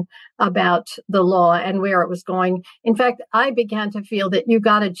outspoken about the law and where it was going. In fact, I began to feel that you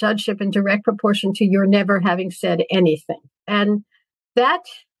got a judgeship in direct proportion to your never having said anything. And that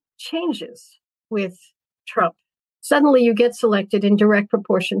changes with Trump. Suddenly you get selected in direct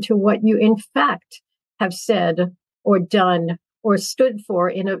proportion to what you in fact have said or done or stood for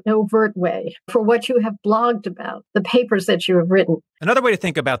in an overt way, for what you have blogged about, the papers that you have written. Another way to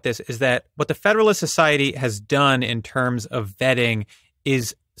think about this is that what the Federalist Society has done in terms of vetting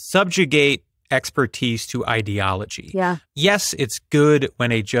is subjugate expertise to ideology. Yeah. Yes, it's good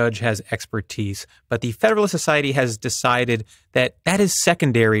when a judge has expertise, but the Federalist Society has decided that that is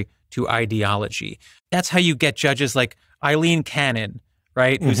secondary to ideology. That's how you get judges like Eileen Cannon,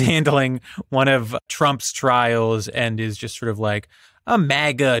 right, who's handling one of Trump's trials and is just sort of like a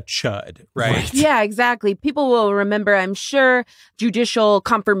MAGA chud, right? Yeah, exactly. People will remember, I'm sure, judicial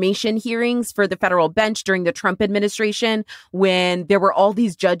confirmation hearings for the federal bench during the Trump administration when there were all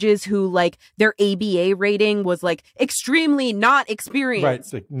these judges who, like, their ABA rating was, like, extremely not experienced. Right.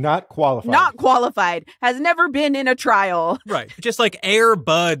 It's like not qualified. Not qualified. Has never been in a trial. Right. Just like Air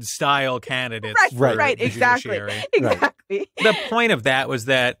Bud style candidates. Right. Exactly. Exactly. The point of that was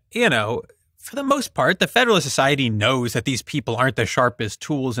that, you know, for the most part, the Federalist Society knows that these people aren't the sharpest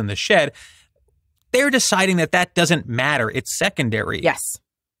tools in the shed. They're deciding that that doesn't matter. It's secondary. Yes.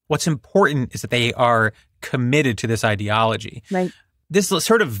 What's important is that they are committed to this ideology. Right. This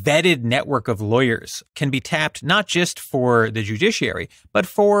sort of vetted network of lawyers can be tapped not just for the judiciary, but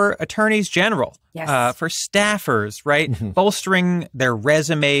for attorneys general, for staffers, right? Bolstering their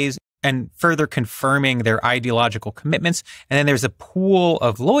resumes and further confirming their ideological commitments. And then there's a pool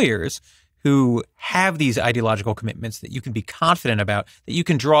of lawyers who have these ideological commitments that you can be confident about, that you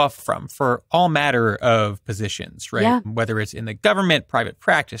can draw from for all matter of positions, right? Yeah. Whether it's in the government, private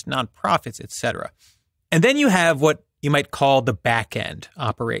practice, nonprofits, et cetera. And then you have what you might call the back end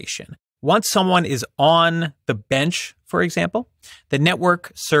operation. Once someone is on the bench, for example, the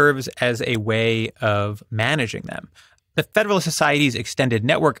network serves as a way of managing them. The Federalist Society's extended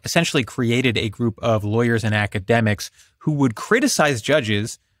network essentially created a group of lawyers and academics who would criticize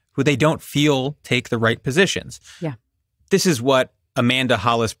judges who they don't feel take the right positions. Yeah. This is what Amanda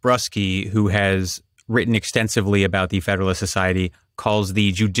Hollis-Brusky, who has written extensively about the Federalist Society, calls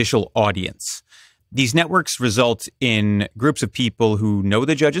the judicial audience. These networks result in groups of people who know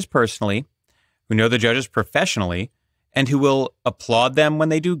the judges personally, who know the judges professionally and who will applaud them when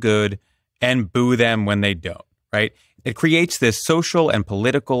they do good and boo them when they don't, right? It creates this social and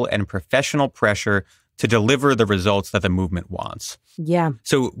political and professional pressure to deliver the results that the movement wants. Yeah.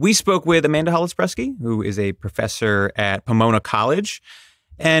 So we spoke with Amanda Hollis-Bresky, who is a professor at Pomona College,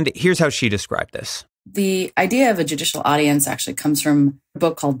 and here's how she described this. The idea of a judicial audience actually comes from a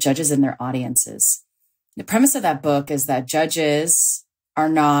book called Judges and Their Audiences. The premise of that book is that judges are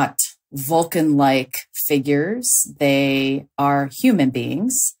not Vulcan-like figures. They are human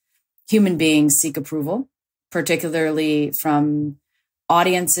beings. Human beings seek approval, particularly from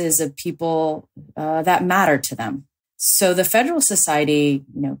audiences of people that matter to them. So the Federalist Society,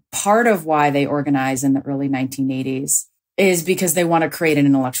 part of why they organized in the early 1980s is because they want to create an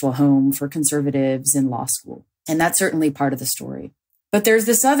intellectual home for conservatives in law school. And that's certainly part of the story. But there's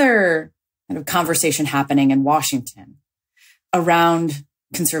this other kind of conversation happening in Washington around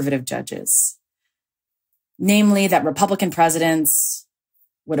conservative judges, namely that Republican presidents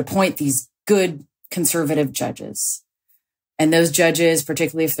would appoint these good conservative judges. And those judges,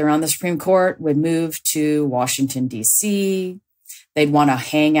 particularly if they're on the Supreme Court, would move to Washington, D.C. They'd want to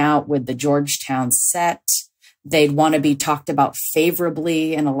hang out with the Georgetown set. They'd want to be talked about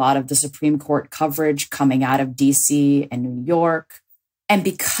favorably in a lot of the Supreme Court coverage coming out of D.C. and New York. And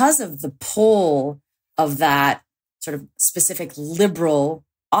because of the pull of that sort of specific liberal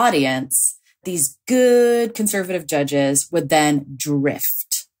audience, these good conservative judges would then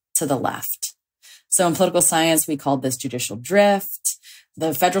drift to the left. So in political science, we called this judicial drift.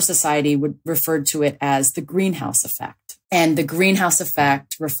 The Federalist Society would refer to it as the greenhouse effect. And the greenhouse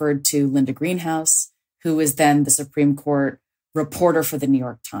effect referred to Linda Greenhouse, who was then the Supreme Court reporter for the New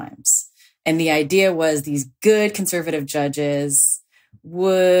York Times. And the idea was these good conservative judges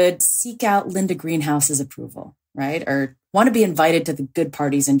would seek out Linda Greenhouse's approval, right? Or want to be invited to the good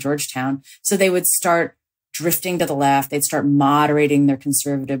parties in Georgetown. So they would start drifting to the left. They'd start moderating their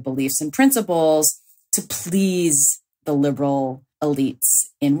conservative beliefs and principles to please the liberal elites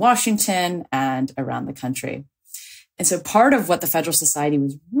in Washington and around the country. And so part of what the Federalist Society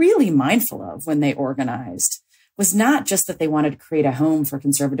was really mindful of when they organized was not just that they wanted to create a home for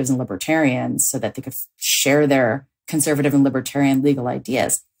conservatives and libertarians so that they could share their conservative and libertarian legal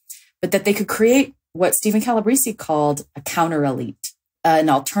ideas, but that they could create what Stephen Calabrese called a counter elite, an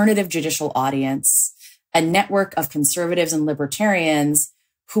alternative judicial audience, a network of conservatives and libertarians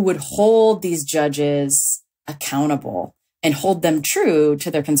who would hold these judges accountable and hold them true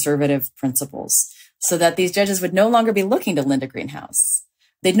to their conservative principles so that these judges would no longer be looking to Linda Greenhouse.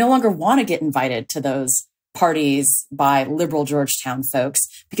 They'd no longer want to get invited to those parties by liberal Georgetown folks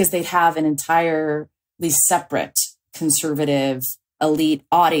because they'd have an entirely separate conservative elite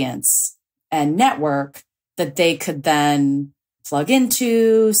audience and network that they could then plug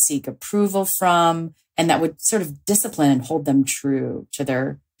into, seek approval from, and that would sort of discipline and hold them true to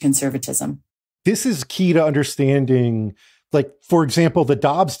their conservatism. This is key to understanding, like, for example, the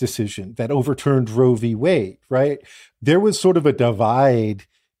Dobbs decision that overturned Roe v. Wade, right? There was sort of a divide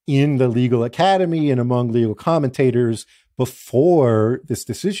in the legal academy and among legal commentators before this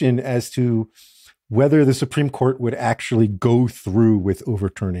decision as to whether the Supreme Court would actually go through with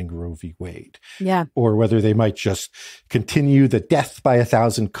overturning Roe v. Wade. Yeah. Or whether they might just continue the death by a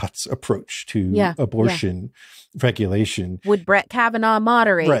thousand cuts approach to abortion regulation. Would Brett Kavanaugh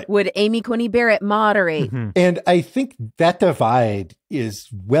moderate? Right. Would Amy Coney Barrett moderate? Mm-hmm. And I think that divide is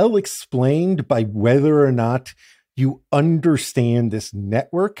well explained by whether or not you understand this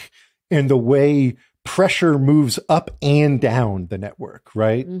network and the way pressure moves up and down the network,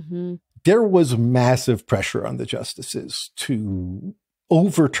 right? Mm-hmm. There was massive pressure on the justices to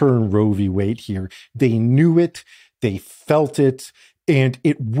overturn Roe v. Wade here. They knew it, they felt it, and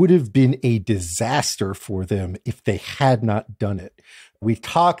it would have been a disaster for them if they had not done it. We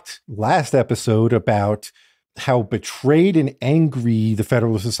talked last episode about how betrayed and angry the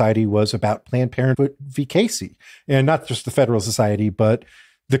Federalist Society was about Planned Parenthood v. Casey. And not just the Federalist Society, but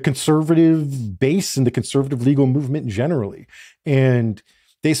the conservative base and the conservative legal movement generally. And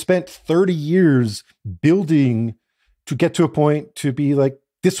they spent 30 years building to get to a point to be like,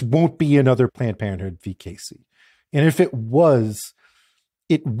 this won't be another Planned Parenthood v. Casey. And if it was,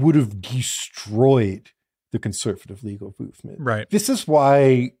 it would have destroyed the conservative legal movement. Right. This is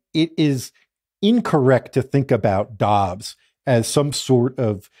why it is incorrect to think about Dobbs as some sort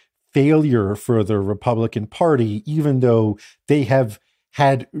of failure for the Republican Party, even though they have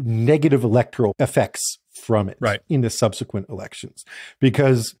had negative electoral effects from it in the subsequent elections.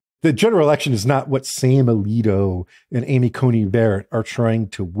 Because the general election is not what Sam Alito and Amy Coney Barrett are trying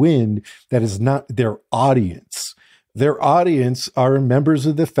to win. That is not their audience. Their audience are members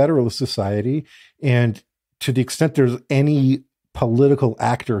of the Federalist Society. And to the extent there's any political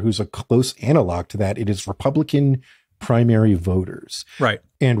actor who's a close analog to that, it is Republican primary voters. Right.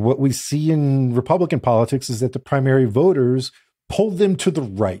 And what we see in Republican politics is that the primary voters pull them to the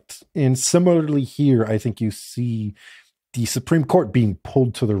right. And similarly here, I think you see the Supreme Court being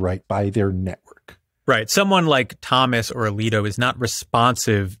pulled to the right by their network. Right. Someone like Thomas or Alito is not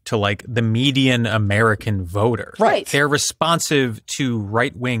responsive to like the median American voter. Right. They're responsive to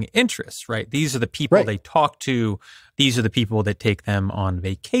right-wing interests, right? These are the people they talk to. These are the people that take them on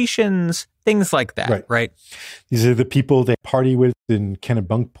vacations, things like that, right? These are the people they party with in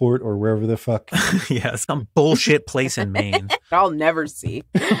Kennebunkport or wherever the fuck. Yeah, some bullshit place in Maine. I'll never see.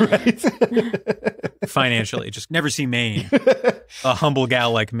 Right. Financially, just never see Maine. A humble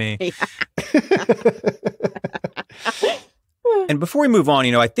gal like me. And before we move on,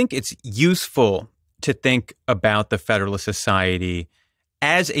 I think it's useful to think about the Federalist Society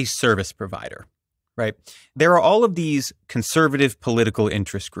as a service provider, right? There are all of these conservative political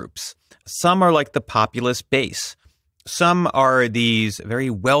interest groups. Some are like the populist base. Some are these very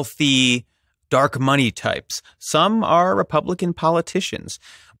wealthy, dark money types. Some are Republican politicians.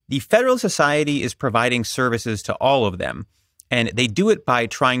 The Federalist Society is providing services to all of them, and they do it by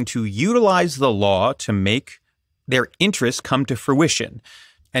trying to utilize the law to make their interests come to fruition.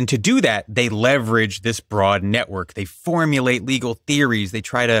 And to do that, they leverage this broad network. They formulate legal theories. They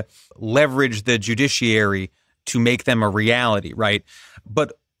try to leverage the judiciary to make them a reality, right?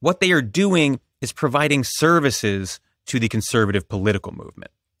 But what they are doing is providing services to the conservative political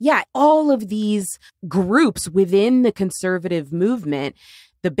movement. Yeah, all of these groups within the conservative movement,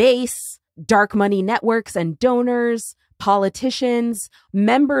 the base, dark money networks and donors, politicians,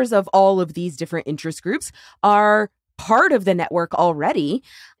 members of all of these different interest groups are part of the network already.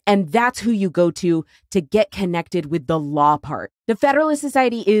 And that's who you go to get connected with the law part. The Federalist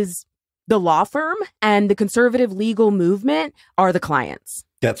Society is the law firm, and the conservative legal movement are the clients.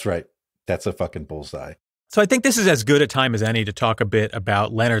 That's right. That's a fucking bullseye. So I think this is as good a time as any to talk a bit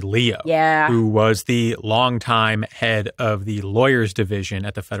about Leonard Leo, who was the longtime head of the lawyers division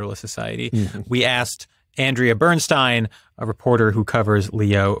at the Federalist Society. Mm-hmm. We asked Andrea Bernstein, a reporter who covers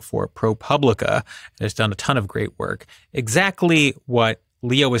Leo for ProPublica and has done a ton of great work, exactly what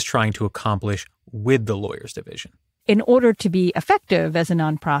Leo was trying to accomplish with the lawyers division. In order to be effective as a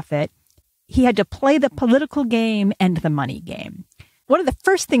nonprofit, he had to play the political game and the money game. One of the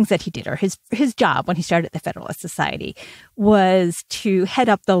first things that he did, or his job when he started the Federalist Society, was to head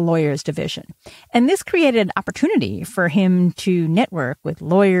up the lawyers division. And this created an opportunity for him to network with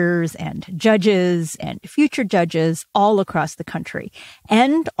lawyers and judges and future judges all across the country,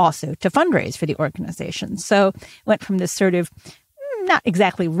 and also to fundraise for the organization. So it went from this sort of not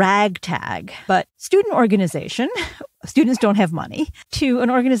exactly ragtag, but student organization, students don't have money, to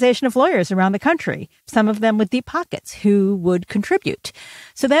an organization of lawyers around the country, some of them with deep pockets who would contribute.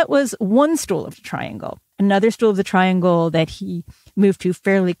 So that was one stool of the triangle. Another stool of the triangle that he moved to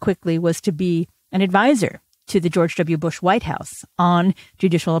fairly quickly was to be an advisor to the George W. Bush White House on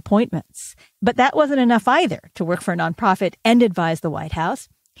judicial appointments. But that wasn't enough either, to work for a nonprofit and advise the White House.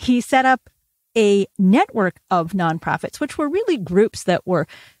 He set up a network of nonprofits, which were really groups that were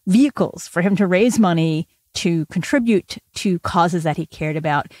vehicles for him to raise money to contribute to causes that he cared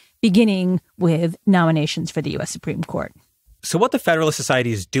about, beginning with nominations for the U.S. Supreme Court. So what the Federalist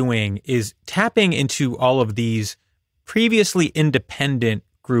Society is doing is tapping into all of these previously independent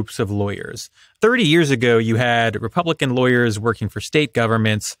groups of lawyers. 30 years ago, you had Republican lawyers working for state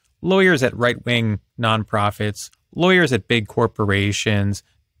governments, lawyers at right-wing nonprofits, lawyers at big corporations,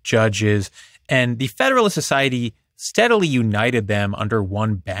 judges, and the Federalist Society steadily united them under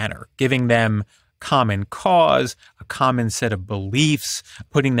one banner, giving them common cause, a common set of beliefs,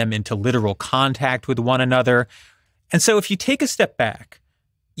 putting them into literal contact with one another. And so if you take a step back,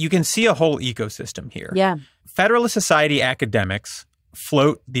 you can see a whole ecosystem here. Yeah. Federalist Society academics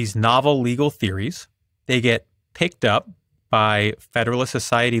float these novel legal theories. They get picked up by Federalist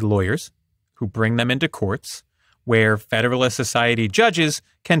Society lawyers who bring them into courts, where Federalist Society judges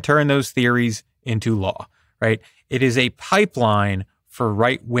can turn those theories into law, right? It is a pipeline for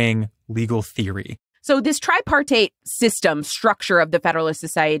right-wing legal theory. So this tripartite system structure of the Federalist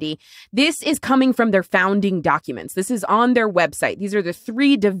Society, this is coming from their founding documents. This is on their website. These are the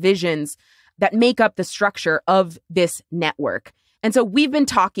three divisions that make up the structure of this network. And so we've been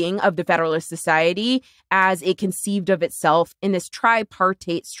talking of the Federalist Society as it conceived of itself in this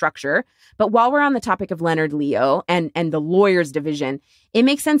tripartite structure. But while we're on the topic of Leonard Leo and the lawyers division, it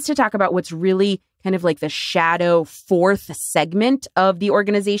makes sense to talk about what's really kind of like the shadow fourth segment of the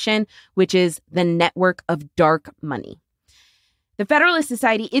organization, which is the network of dark money. The Federalist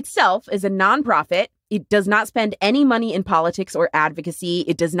Society itself is a nonprofit. It does not spend any money in politics or advocacy.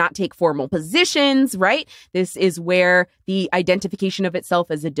 It does not take formal positions, right? This is where the identification of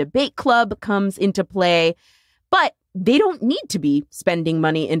itself as a debate club comes into play. But they don't need to be spending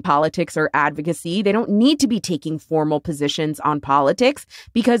money in politics or advocacy. They don't need to be taking formal positions on politics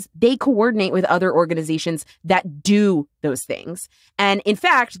because they coordinate with other organizations that do those things. And in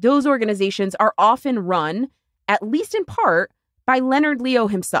fact, those organizations are often run, at least in part, by Leonard Leo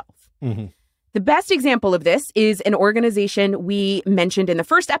himself. Mm-hmm. The best example of this is an organization we mentioned in the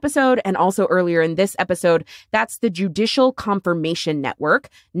first episode and also earlier in this episode. That's the Judicial Confirmation Network,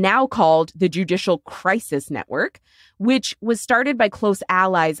 now called the Judicial Crisis Network, which was started by close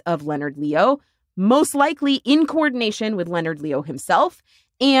allies of Leonard Leo, most likely in coordination with Leonard Leo himself.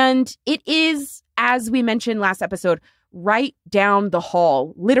 And it is, as we mentioned last episode, right down the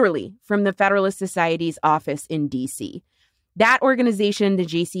hall, literally, from the Federalist Society's office in D.C. That organization, the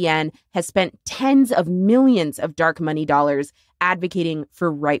JCN, has spent tens of millions of dark money dollars advocating for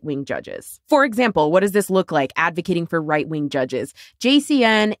right-wing judges. For example, what does this look like, advocating for right-wing judges?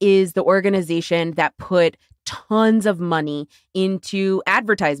 JCN is the organization that put tons of money into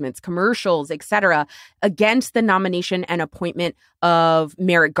advertisements, commercials, etc., against the nomination and appointment of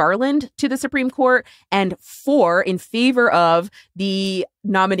Merrick Garland to the Supreme Court, and in favor of the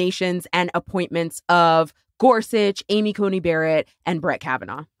nominations and appointments of Gorsuch, Amy Coney Barrett, and Brett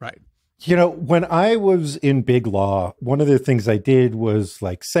Kavanaugh. Right. You know, when I was in big law, one of the things I did was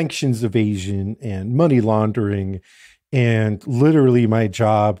like sanctions evasion and money laundering. And literally my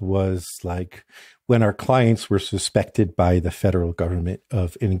job was like when our clients were suspected by the federal government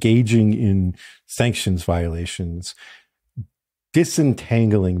of engaging in sanctions violations,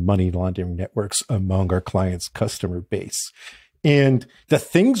 disentangling money laundering networks among our clients' customer base. And the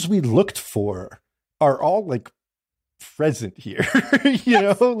things we looked for are all like present here,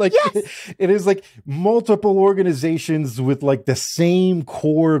 it is like multiple organizations with like the same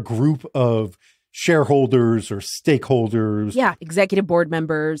core group of shareholders or stakeholders. Yeah, executive board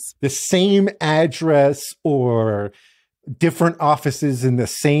members. The same address or different offices in the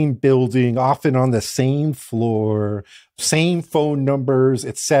same building, often on the same floor, same phone numbers,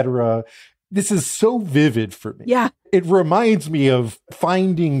 etc. This is so vivid for me. Yeah. It reminds me of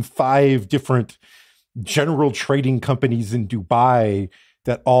finding 5 different general trading companies in Dubai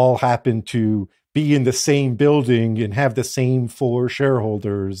that all happen to be in the same building and have the same 4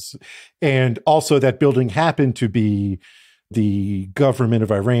 shareholders. And also that building happened to be the government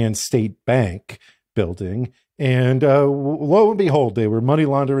of Iran's state bank building. And lo and behold, they were money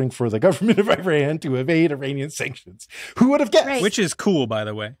laundering for the government of Iran to evade Iranian sanctions. Who would have guessed? Right. Which is cool, by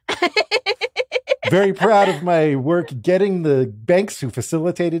the way. Very proud of my work getting the banks who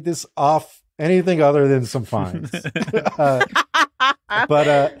facilitated this off anything other than some fines.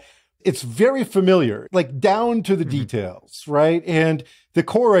 But it's very familiar, like down to the details, right? And the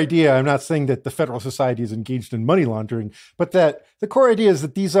core idea, I'm not saying that the Federalist Society is engaged in money laundering, but that the core idea is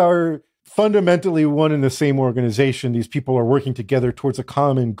that these are fundamentally one and the same organization. These people are working together towards a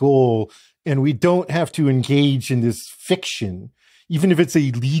common goal, and we don't have to engage in this fiction, even if it's a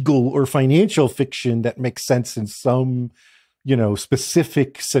legal or financial fiction that makes sense in some,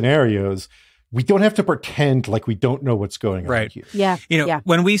 specific scenarios. We don't have to pretend like we don't know what's going on here. Yeah.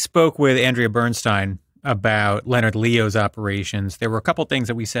 When we spoke with Andrea Bernstein about Leonard Leo's operations, there were a couple things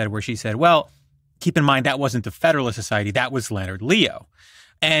that we said where she said, well, keep in mind that wasn't the Federalist Society, that was Leonard Leo.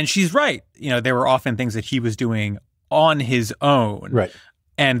 And she's right. There were often things that he was doing on his own. Right.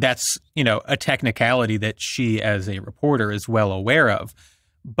 And that's, a technicality that she as a reporter is well aware of.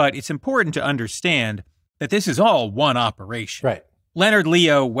 But it's important to understand that this is all one operation. Right. Leonard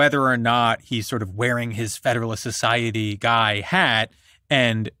Leo, whether or not he's sort of wearing his Federalist Society guy hat,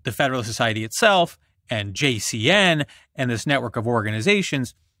 and the Federalist Society itself, and JCN, and this network of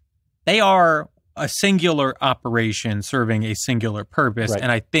organizations, they are a singular operation serving a singular purpose. Right.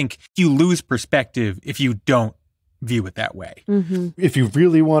 And I think you lose perspective if you don't view it that way. Mm-hmm. If you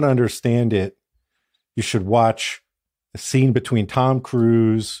really want to understand it, you should watch the scene between Tom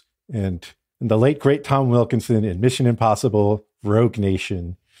Cruise and the late, great Tom Wilkinson in Mission Impossible Rogue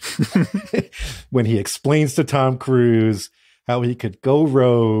Nation, when he explains to Tom Cruise how he could go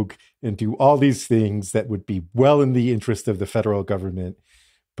rogue and do all these things that would be well in the interest of the federal government,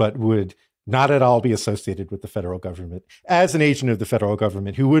 but would not at all be associated with the federal government as an agent of the federal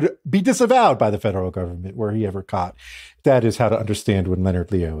government who would be disavowed by the federal government were he ever caught. That is how to understand when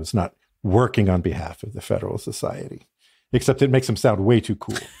Leonard Leo is not working on behalf of the Federalist Society. except it makes him sound way too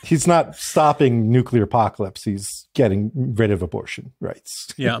cool. He's not stopping nuclear apocalypse. He's getting rid of abortion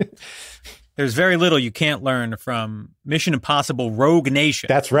rights. Yeah. There's very little you can't learn from Mission Impossible Rogue Nation.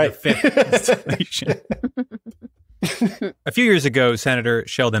 That's right. The fifth installation. A few years ago, Senator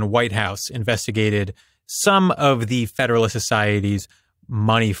Sheldon Whitehouse investigated some of the Federalist Society's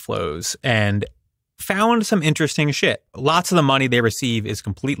money flows and found some interesting shit. Lots of the money they receive is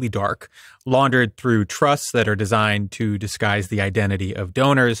completely dark, laundered through trusts that are designed to disguise the identity of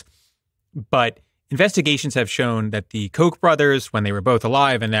donors. But investigations have shown that the Koch brothers, when they were both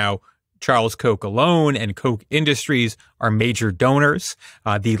alive, and now Charles Koch alone and Koch Industries are major donors.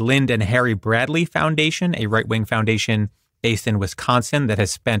 The Lynd and Harry Bradley Foundation, a right-wing foundation based in Wisconsin that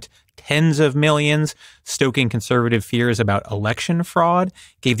has spent tens of millions stoking conservative fears about election fraud,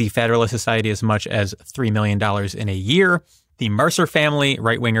 gave the Federalist Society as much as $3 million in a year. The Mercer family,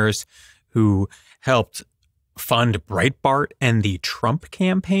 right-wingers who helped fund Breitbart and the Trump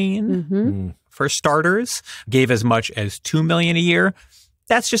campaign, for starters, gave as much as $2 million a year.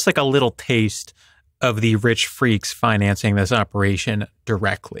 That's just like a little taste of the rich freaks financing this operation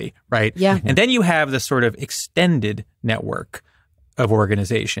directly, right? Yeah. And then you have the sort of extended network of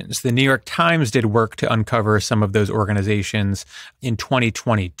organizations. The New York Times did work to uncover some of those organizations in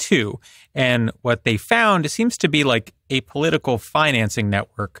 2022. And what they found seems to be like a political financing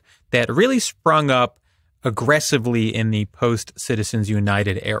network that really sprung up aggressively in the post-Citizens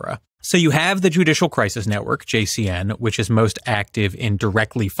United era. So you have the Judicial Crisis Network, JCN, which is most active in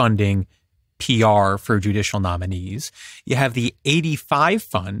directly funding PR for judicial nominees. You have the 85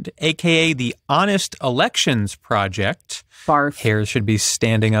 Fund, aka the Honest Elections Project. Barf. Hairs should be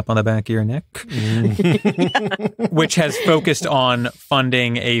standing up on the back of your neck. Which has focused on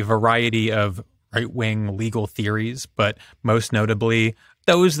funding a variety of right-wing legal theories, but most notably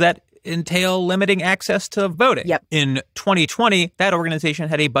those that entail limiting access to voting. Yep. In 2020, that organization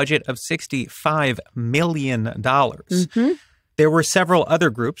had a budget of $65 million. There were several other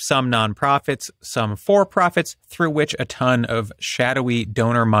groups, some nonprofits, some for-profits, through which a ton of shadowy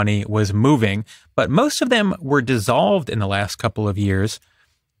donor money was moving, but most of them were dissolved in the last couple of years,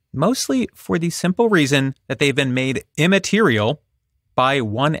 mostly for the simple reason that they've been made immaterial by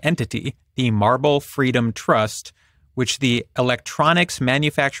one entity, the Marble Freedom Trust, which the electronics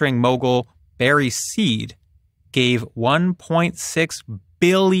manufacturing mogul Barry Seed gave $1.6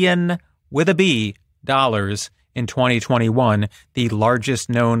 billion with a B dollars in 2021, the largest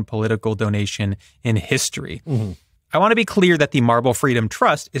known political donation in history. I want to be clear that the Marble Freedom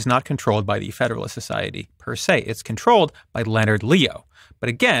Trust is not controlled by the Federalist Society per se. It's controlled by Leonard Leo. But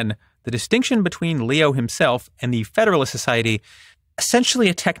again, the distinction between Leo himself and the Federalist Society, essentially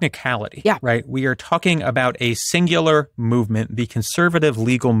a technicality, right? We are talking about a singular movement, the conservative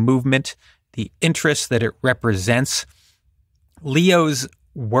legal movement, the interests that it represents. Leo's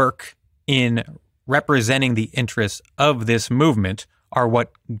work in representing the interests of this movement are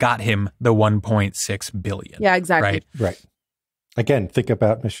what got him the $1.6 billion. Yeah, exactly. Right. Again, think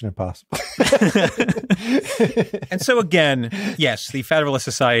about Mission Impossible. And so again, yes, the Federalist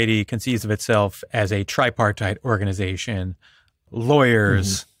Society conceives of itself as a tripartite organization.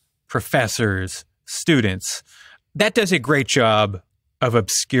 Lawyers, professors, students. That does a great job of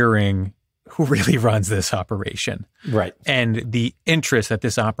obscuring who really runs this operation. Right. And the interest that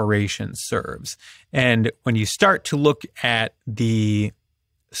this operation serves. And when you start to look at the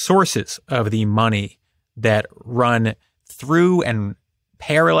sources of the money that run through and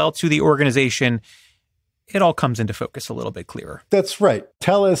parallel to the organization, it all comes into focus a little bit clearer. That's right.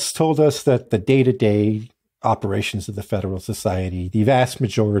 Tellis told us that the day-to-day operations of the Federalist Society, the vast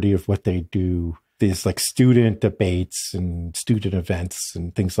majority of what they do is like student debates and student events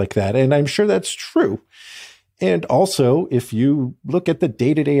and things like that. And I'm sure that's true. And also, if you look at the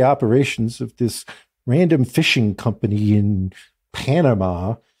day-to-day operations of this random fishing company in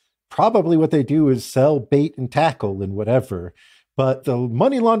Panama, probably what they do is sell bait and tackle and whatever. But the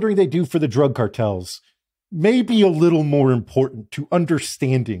money laundering they do for the drug cartels may be a little more important to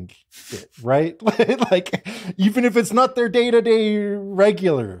understanding it, right? Like, even if it's not their day-to-day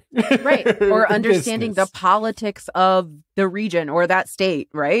regular. Right. Or understanding the politics of the region or that state,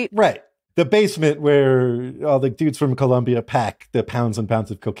 right? Right. The basement where all the dudes from Colombia pack the pounds and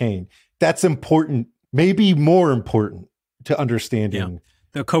pounds of cocaine. That's important, maybe more important to understanding. Yeah.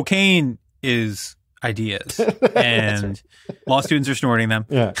 The cocaine is ideas and law students are snorting them.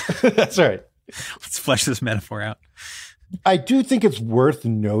 Yeah, that's right. Let's flesh this metaphor out. I do think it's worth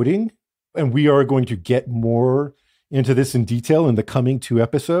noting, and we are going to get more into this in detail in the coming 2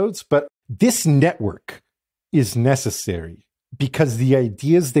 episodes, but this network is necessary because the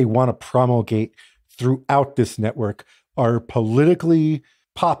ideas they want to promulgate throughout this network are politically,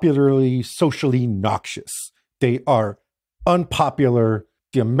 popularly, socially noxious. They are unpopular.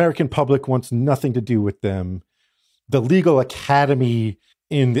 The American public wants nothing to do with them. The legal academy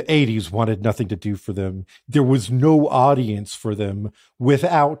in the 80s wanted nothing to do for them. There was no audience for them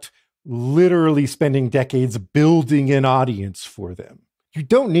without literally spending decades building an audience for them. You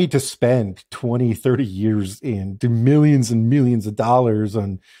don't need to spend 20, 30 years into millions and millions of dollars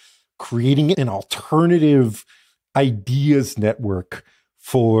on creating an alternative ideas network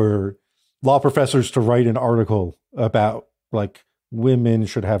for law professors to write an article about, like, women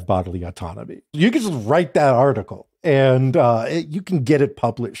should have bodily autonomy. You can just write that article and you can get it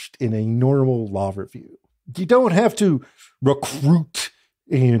published in a normal law review. You don't have to recruit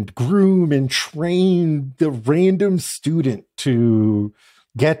and groom and train the random student to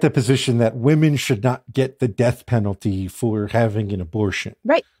get the position that women should not get the death penalty for having an abortion.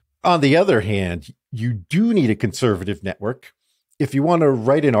 Right. On the other hand, you do need a conservative network. If you want to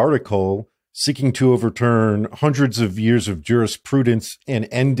write an article seeking to overturn hundreds of years of jurisprudence and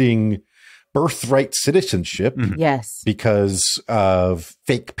ending birthright citizenship, yes, because of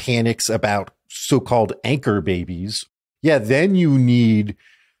fake panics about so-called anchor babies, yeah, then you need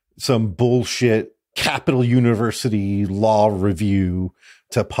some bullshit Capital University law review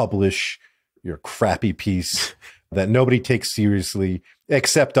to publish your crappy piece that nobody takes seriously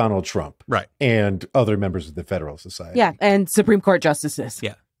except Donald Trump. Right. And other members of the Federalist Society. Yeah, and Supreme Court justices.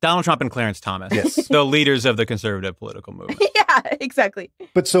 Yeah. Donald Trump and Clarence Thomas. Yes. The leaders of the conservative political movement. Yeah, exactly.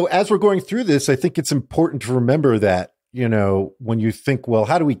 But so as we're going through this, I think it's important to remember that, you know, when you think, well,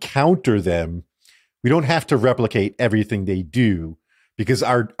 how do we counter them? We don't have to replicate everything they do because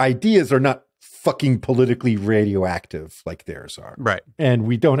our ideas are not fucking politically radioactive like theirs are. Right. And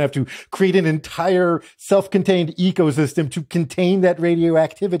we don't have to create an entire self-contained ecosystem to contain that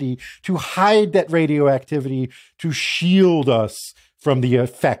radioactivity, to hide that radioactivity, to shield us from the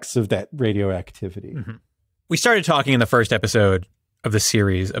effects of that radioactivity. Mm-hmm. We started talking in the first episode of the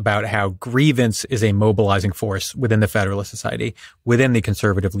series about how grievance is a mobilizing force within the Federalist Society, within the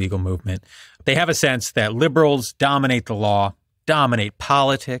conservative legal movement. They have a sense that liberals dominate the law, dominate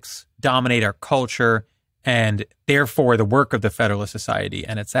politics, dominate our culture, and therefore the work of the Federalist Society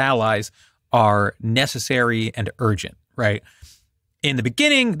and its allies are necessary and urgent, right? In the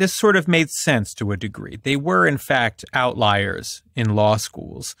beginning, this sort of made sense to a degree. They were, in fact, outliers in law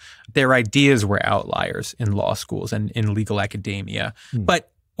schools. Their ideas were outliers in law schools and in legal academia.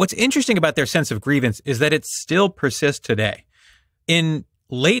 But what's interesting about their sense of grievance is that it still persists today. In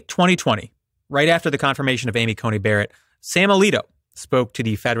late 2020, right after the confirmation of Amy Coney Barrett, Sam Alito spoke to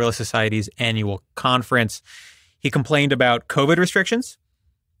the Federalist Society's annual conference. He complained about COVID restrictions.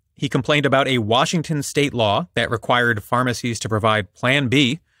 He complained about a Washington state law that required pharmacies to provide Plan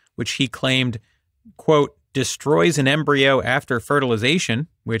B, which he claimed, quote, destroys an embryo after fertilization,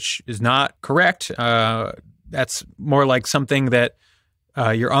 which is not correct. That's more like something that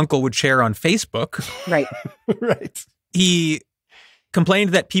your uncle would share on Facebook. Right. Right. He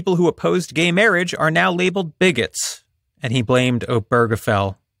complained that people who opposed gay marriage are now labeled bigots. And he blamed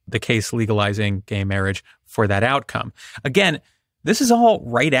Obergefell, the case legalizing gay marriage, for that outcome. Again, this is all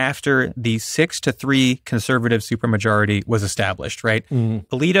right after the 6-3 conservative supermajority was established, right?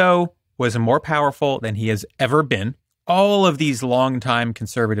 Alito was more powerful than he has ever been. All of these longtime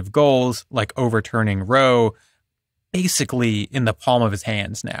conservative goals, like overturning Roe, basically in the palm of his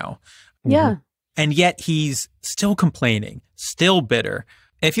hands now. Yeah. And yet he's still complaining, still bitter.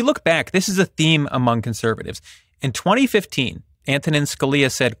 If you look back, this is a theme among conservatives. In 2015, Antonin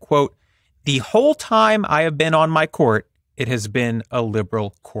Scalia said, quote, the whole time I have been on my court, it has been a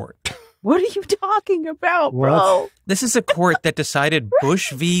liberal court. What are you talking about, bro? This is a court that decided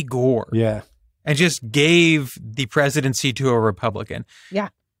Bush v. Gore. Yeah. And just gave the presidency to a Republican. Yeah.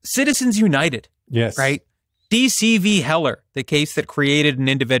 Citizens United. Yes. Right? DC v. Heller, the case that created an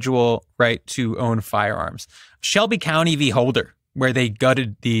individual right to own firearms. Shelby County v. Holder, where they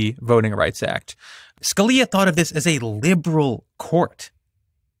gutted the Voting Rights Act. Scalia thought of this as a liberal court.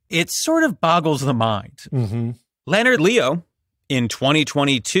 It sort of boggles the mind. Mm-hmm. Leonard Leo, in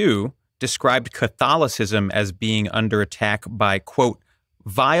 2022, described Catholicism as being under attack by, quote,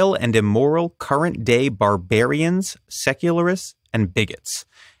 vile and immoral current-day barbarians, secularists, and bigots.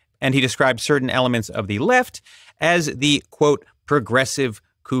 And he described certain elements of the left as the, quote, progressive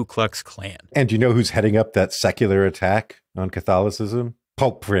Ku Klux Klan. And do you know who's heading up that secular attack on Catholicism?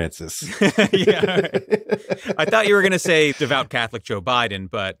 Pope Francis. Yeah. I thought you were going to say devout Catholic Joe Biden,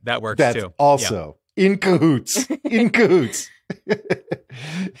 but that works That's too. Also in cahoots. In cahoots.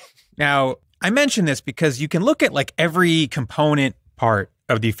 Now, I mention this because you can look at like every component part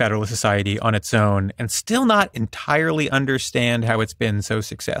of the Federalist Society on its own and still not entirely understand how it's been so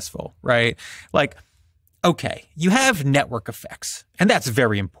successful, right? Like, okay, you have network effects, and that's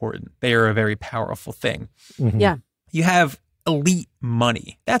very important. They are a very powerful thing. Mm-hmm. Yeah. You have elite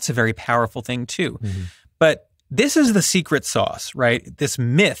money. That's a very powerful thing too. But this is the secret sauce, right? This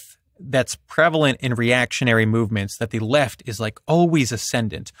myth that's prevalent in reactionary movements that the left is like always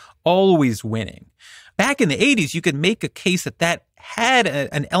ascendant, always winning. Back in the 80s, you could make a case that that had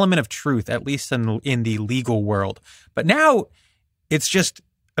an element of truth, at least in the legal world. But now it's just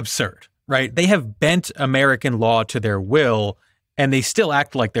absurd, right? They have bent American law to their will, and they still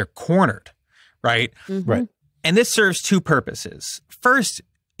act like they're cornered, right? Right. And this serves two purposes. First,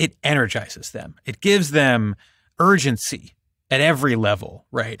 it energizes them. It gives them urgency at every level,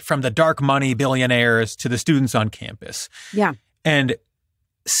 right? From the dark money billionaires to the students on campus. Yeah. And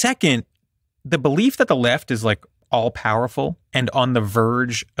second, the belief that the left is like all powerful and on the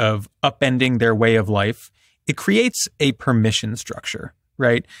verge of upending their way of life, it creates a permission structure,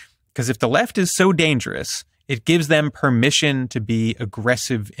 right? Because if the left is so dangerous, it gives them permission to be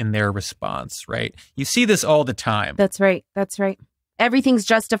aggressive in their response, right? You see this all the time. That's right. That's right. Everything's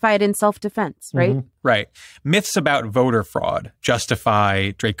justified in self-defense, right? Right. Myths about voter fraud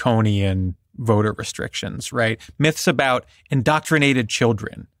justify draconian voter restrictions, right? Myths about indoctrinated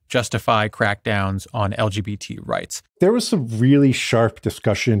children justify crackdowns on LGBT rights. There was some really sharp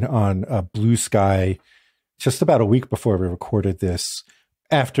discussion on Blue Sky just about a week before we recorded this,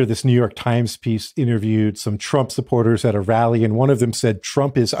 after this New York Times piece interviewed some Trump supporters at a rally, and one of them said,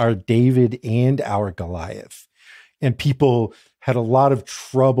 Trump is our David and our Goliath. And people had a lot of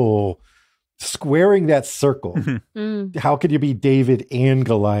trouble squaring that circle. How could you be David and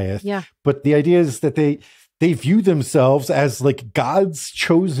Goliath? Yeah. But the idea is that they view themselves as like God's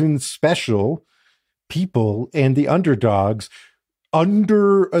chosen special people and the underdogs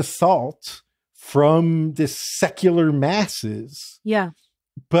under assault from this secular masses. Yeah.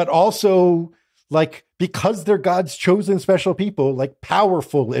 But also, like, because they're God's chosen special people, like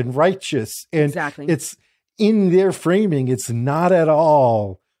powerful and righteous. And Exactly. it's in their framing, it's not at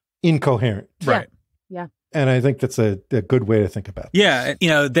all incoherent. Right. Yeah. And I think that's a good way to think about it. Yeah. You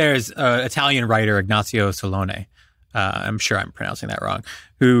know, there's Italian writer Ignazio Solone, I'm sure I'm pronouncing that wrong,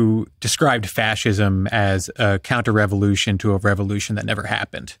 who described fascism as a counter-revolution to a revolution that never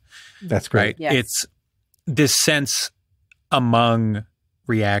happened. That's great. Right? Yes. It's this sense among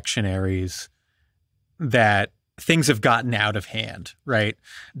reactionaries that things have gotten out of hand, right?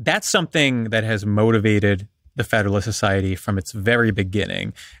 That's something that has motivated the Federalist Society from its very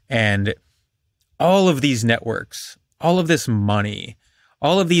beginning. And all of these networks, all of this money,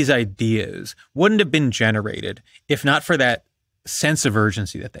 all of these ideas wouldn't have been generated if not for that sense of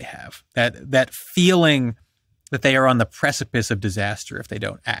urgency that they have, that feeling that they are on the precipice of disaster if they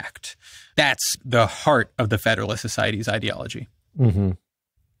don't act. That's the heart of the Federalist Society's ideology.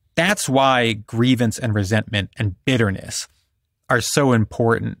 That's why grievance and resentment and bitterness are so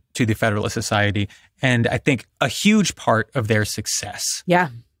important to the Federalist Society, and I think a huge part of their success. Yeah.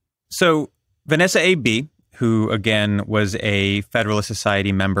 So Vanessa A.B., who again was a Federalist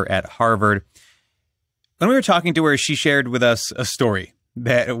Society member at Harvard, when we were talking to her, she shared with us a story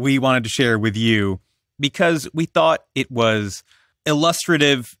that we wanted to share with you because we thought it was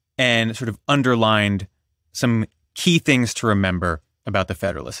illustrative and sort of underlined some key things to remember about the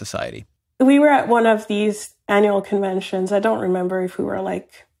Federalist Society. We were at one of these annual conventions. I don't remember if we were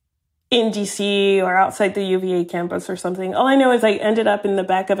like in DC or outside the UVA campus or something. All I know is I ended up in the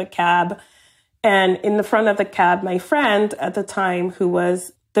back of a cab, and in the front of the cab, my friend at the time, who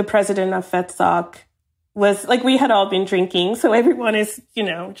was the president of FedSoc, was like, we had all been drinking. So everyone is, you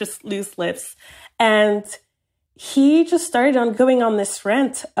know, just loose lips. And he just started on going on this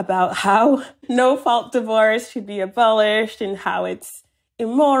rant about how no-fault divorce should be abolished and how it's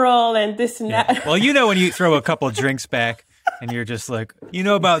immoral and this and that. Well, you know, when you throw a couple of drinks back and you're just like, you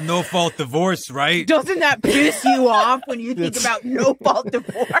know about no-fault divorce, right? Doesn't that piss you off when you think about no-fault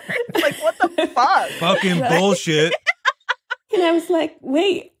divorce? Like, what the fuck? Fucking bullshit. And I was like,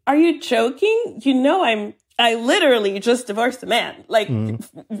 wait, are you joking? You know, I literally just divorced a man, like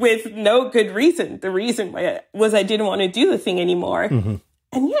with no good reason. The reason was I didn't want to do the thing anymore. And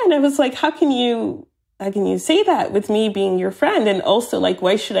and I was like, how can you say that with me being your friend? And also, like,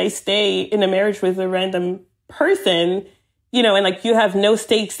 why should I stay in a marriage with a random person, you know, and like you have no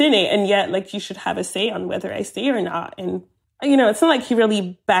stakes in it, and yet like you should have a say on whether I stay or not. And you know, it's not like he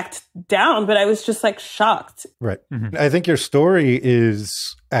really backed down, but I was just like shocked. Right. I think your story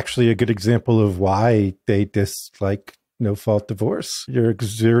is actually a good example of why they dislike no-fault divorce. You're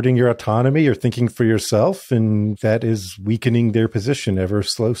exerting your autonomy, you're thinking for yourself, and that is weakening their position ever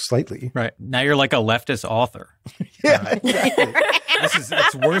slightly. Right. Now you're like a leftist author. Yeah, exactly.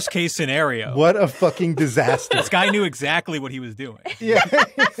 That's worst case scenario. What a fucking disaster. This guy knew exactly what he was doing. Yeah.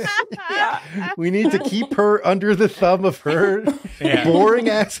 We need to keep her under the thumb of her boring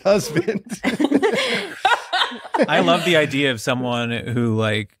ass husband. I love the idea of someone who,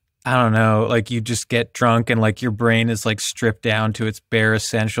 like, I don't know, like you just get drunk and like your brain is like stripped down to its bare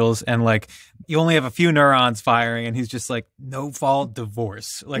essentials and like you only have a few neurons firing and he's just like, no fault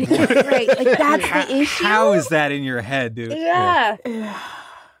divorce. Like, what? Right. Like that's the issue. How is that in your head, dude? Yeah.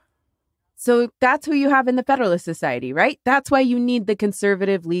 So that's who you have in the Federalist Society, right? That's why you need the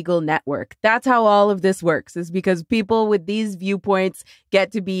conservative legal network. That's how all of this works, is because people with these viewpoints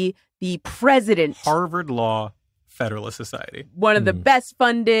get to be the president. Harvard Law Federalist Society. One of the best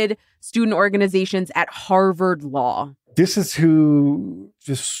funded student organizations at Harvard Law. This is who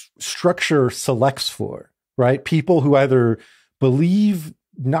this structure selects for, right? People who either believe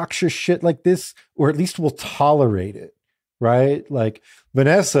noxious shit like this or at least will tolerate it, right? Like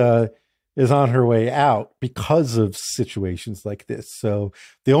Vanessa is on her way out because of situations like this. So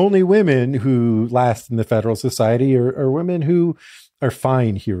the only women who last in the Federal Society are women who are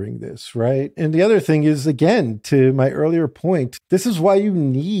fine hearing this, right? And the other thing is, again, to my earlier point, this is why you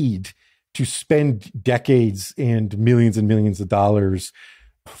need to spend decades and millions of dollars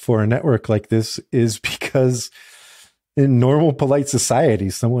for a network like this, is because in normal, polite society,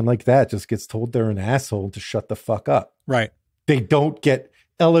 someone like that just gets told they're an asshole to shut the fuck up. Right. They don't get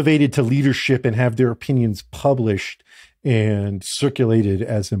elevated to leadership and have their opinions published and circulated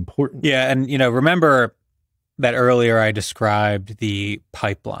as important. Yeah. And, you know, remember that earlier I described the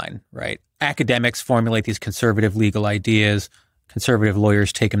pipeline, right? Academics formulate these conservative legal ideas. Conservative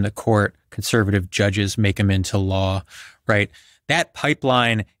lawyers take them to court. Conservative judges make them into law, right? That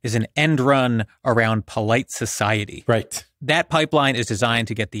pipeline is an end run around polite society. Right. That pipeline is designed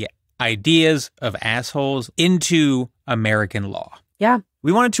to get the ideas of assholes into American law. Yeah.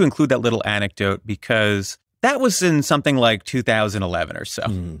 We wanted to include that little anecdote because that was in something like 2011 or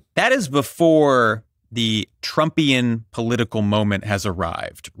so. That is before the Trumpian political moment has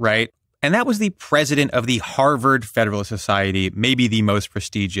arrived, right? And that was the president of the Harvard Federalist Society, maybe the most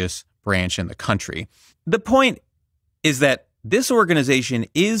prestigious branch in the country. The point is that this organization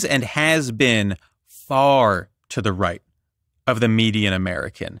is and has been far to the right of the median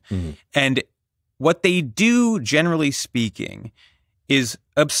American. And what they do, generally speaking, is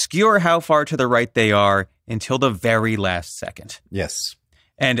obscure how far to the right they are until the very last second. Yes.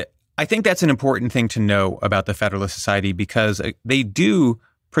 And I think that's an important thing to know about the Federalist Society, because they do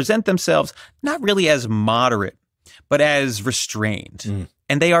present themselves not really as moderate, but as restrained.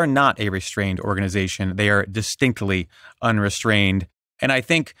 And they are not a restrained organization. They are distinctly unrestrained. And I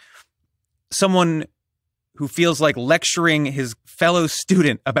think someone who feels like lecturing his fellow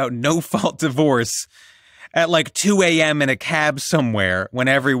student about no-fault divorce at like 2 a.m. in a cab somewhere when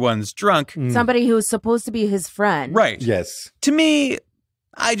everyone's drunk. Somebody who's supposed to be his friend. Right. Yes. To me,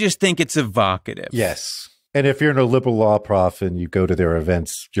 I just think it's evocative. Yes. And if you're in a liberal law prof and you go to their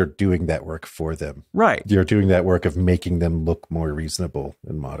events, you're doing that work for them. Right. You're doing that work of making them look more reasonable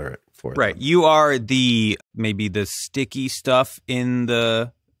and moderate for them. Right. You are maybe the sticky stuff in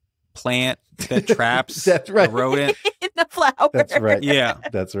the plant that traps That's right. the rodent. In the flower. That's right. Yeah.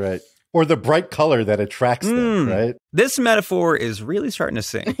 That's right. Or the bright color that attracts them, right? This metaphor is really starting to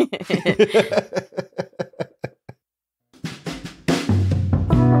sing.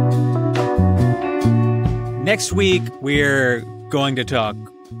 Next week, we're going to talk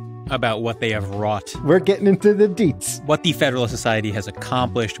about what they have wrought. We're getting into the deets. What the Federalist Society has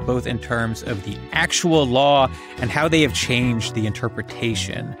accomplished, both in terms of the actual law and how they have changed the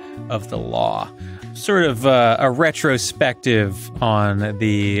interpretation of the law. Sort of a retrospective on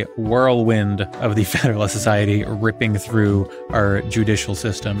the whirlwind of the Federalist Society ripping through our judicial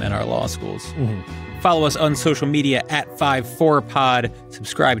system and our law schools. Follow us on social media at 54pod.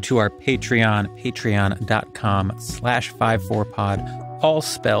 Subscribe to our Patreon, patreon.com/54pod, all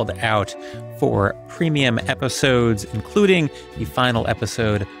spelled out, for premium episodes, including the final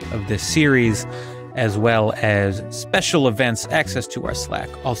episode of this series, as well as special events, access to our Slack,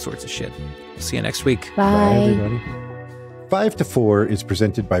 all sorts of shit. We'll see you next week. Bye, everybody. 5 to 4 is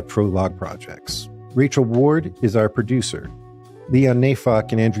presented by Prologue Projects. Rachel Ward is our producer. Leon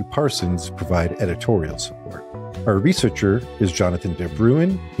Nafok and Andrew Parsons provide editorial support. Our researcher is Jonathan De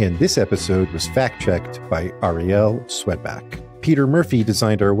Bruin, and this episode was fact-checked by Ariel Swedback. Peter Murphy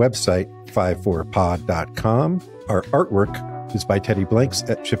designed our website, 54pod.com. Our artwork is by Teddy Blanks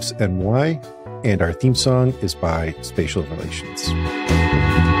at Chips NY. And our theme song is by Spatial Relations.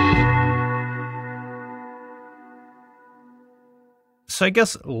 So I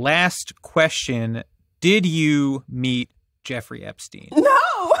guess last question, did you meet Jeffrey Epstein?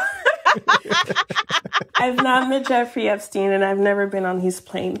 No! I've not met Jeffrey Epstein, and I've never been on his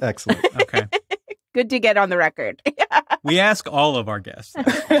plane. Excellent. Okay. Good to get on the record. We ask all of our guests.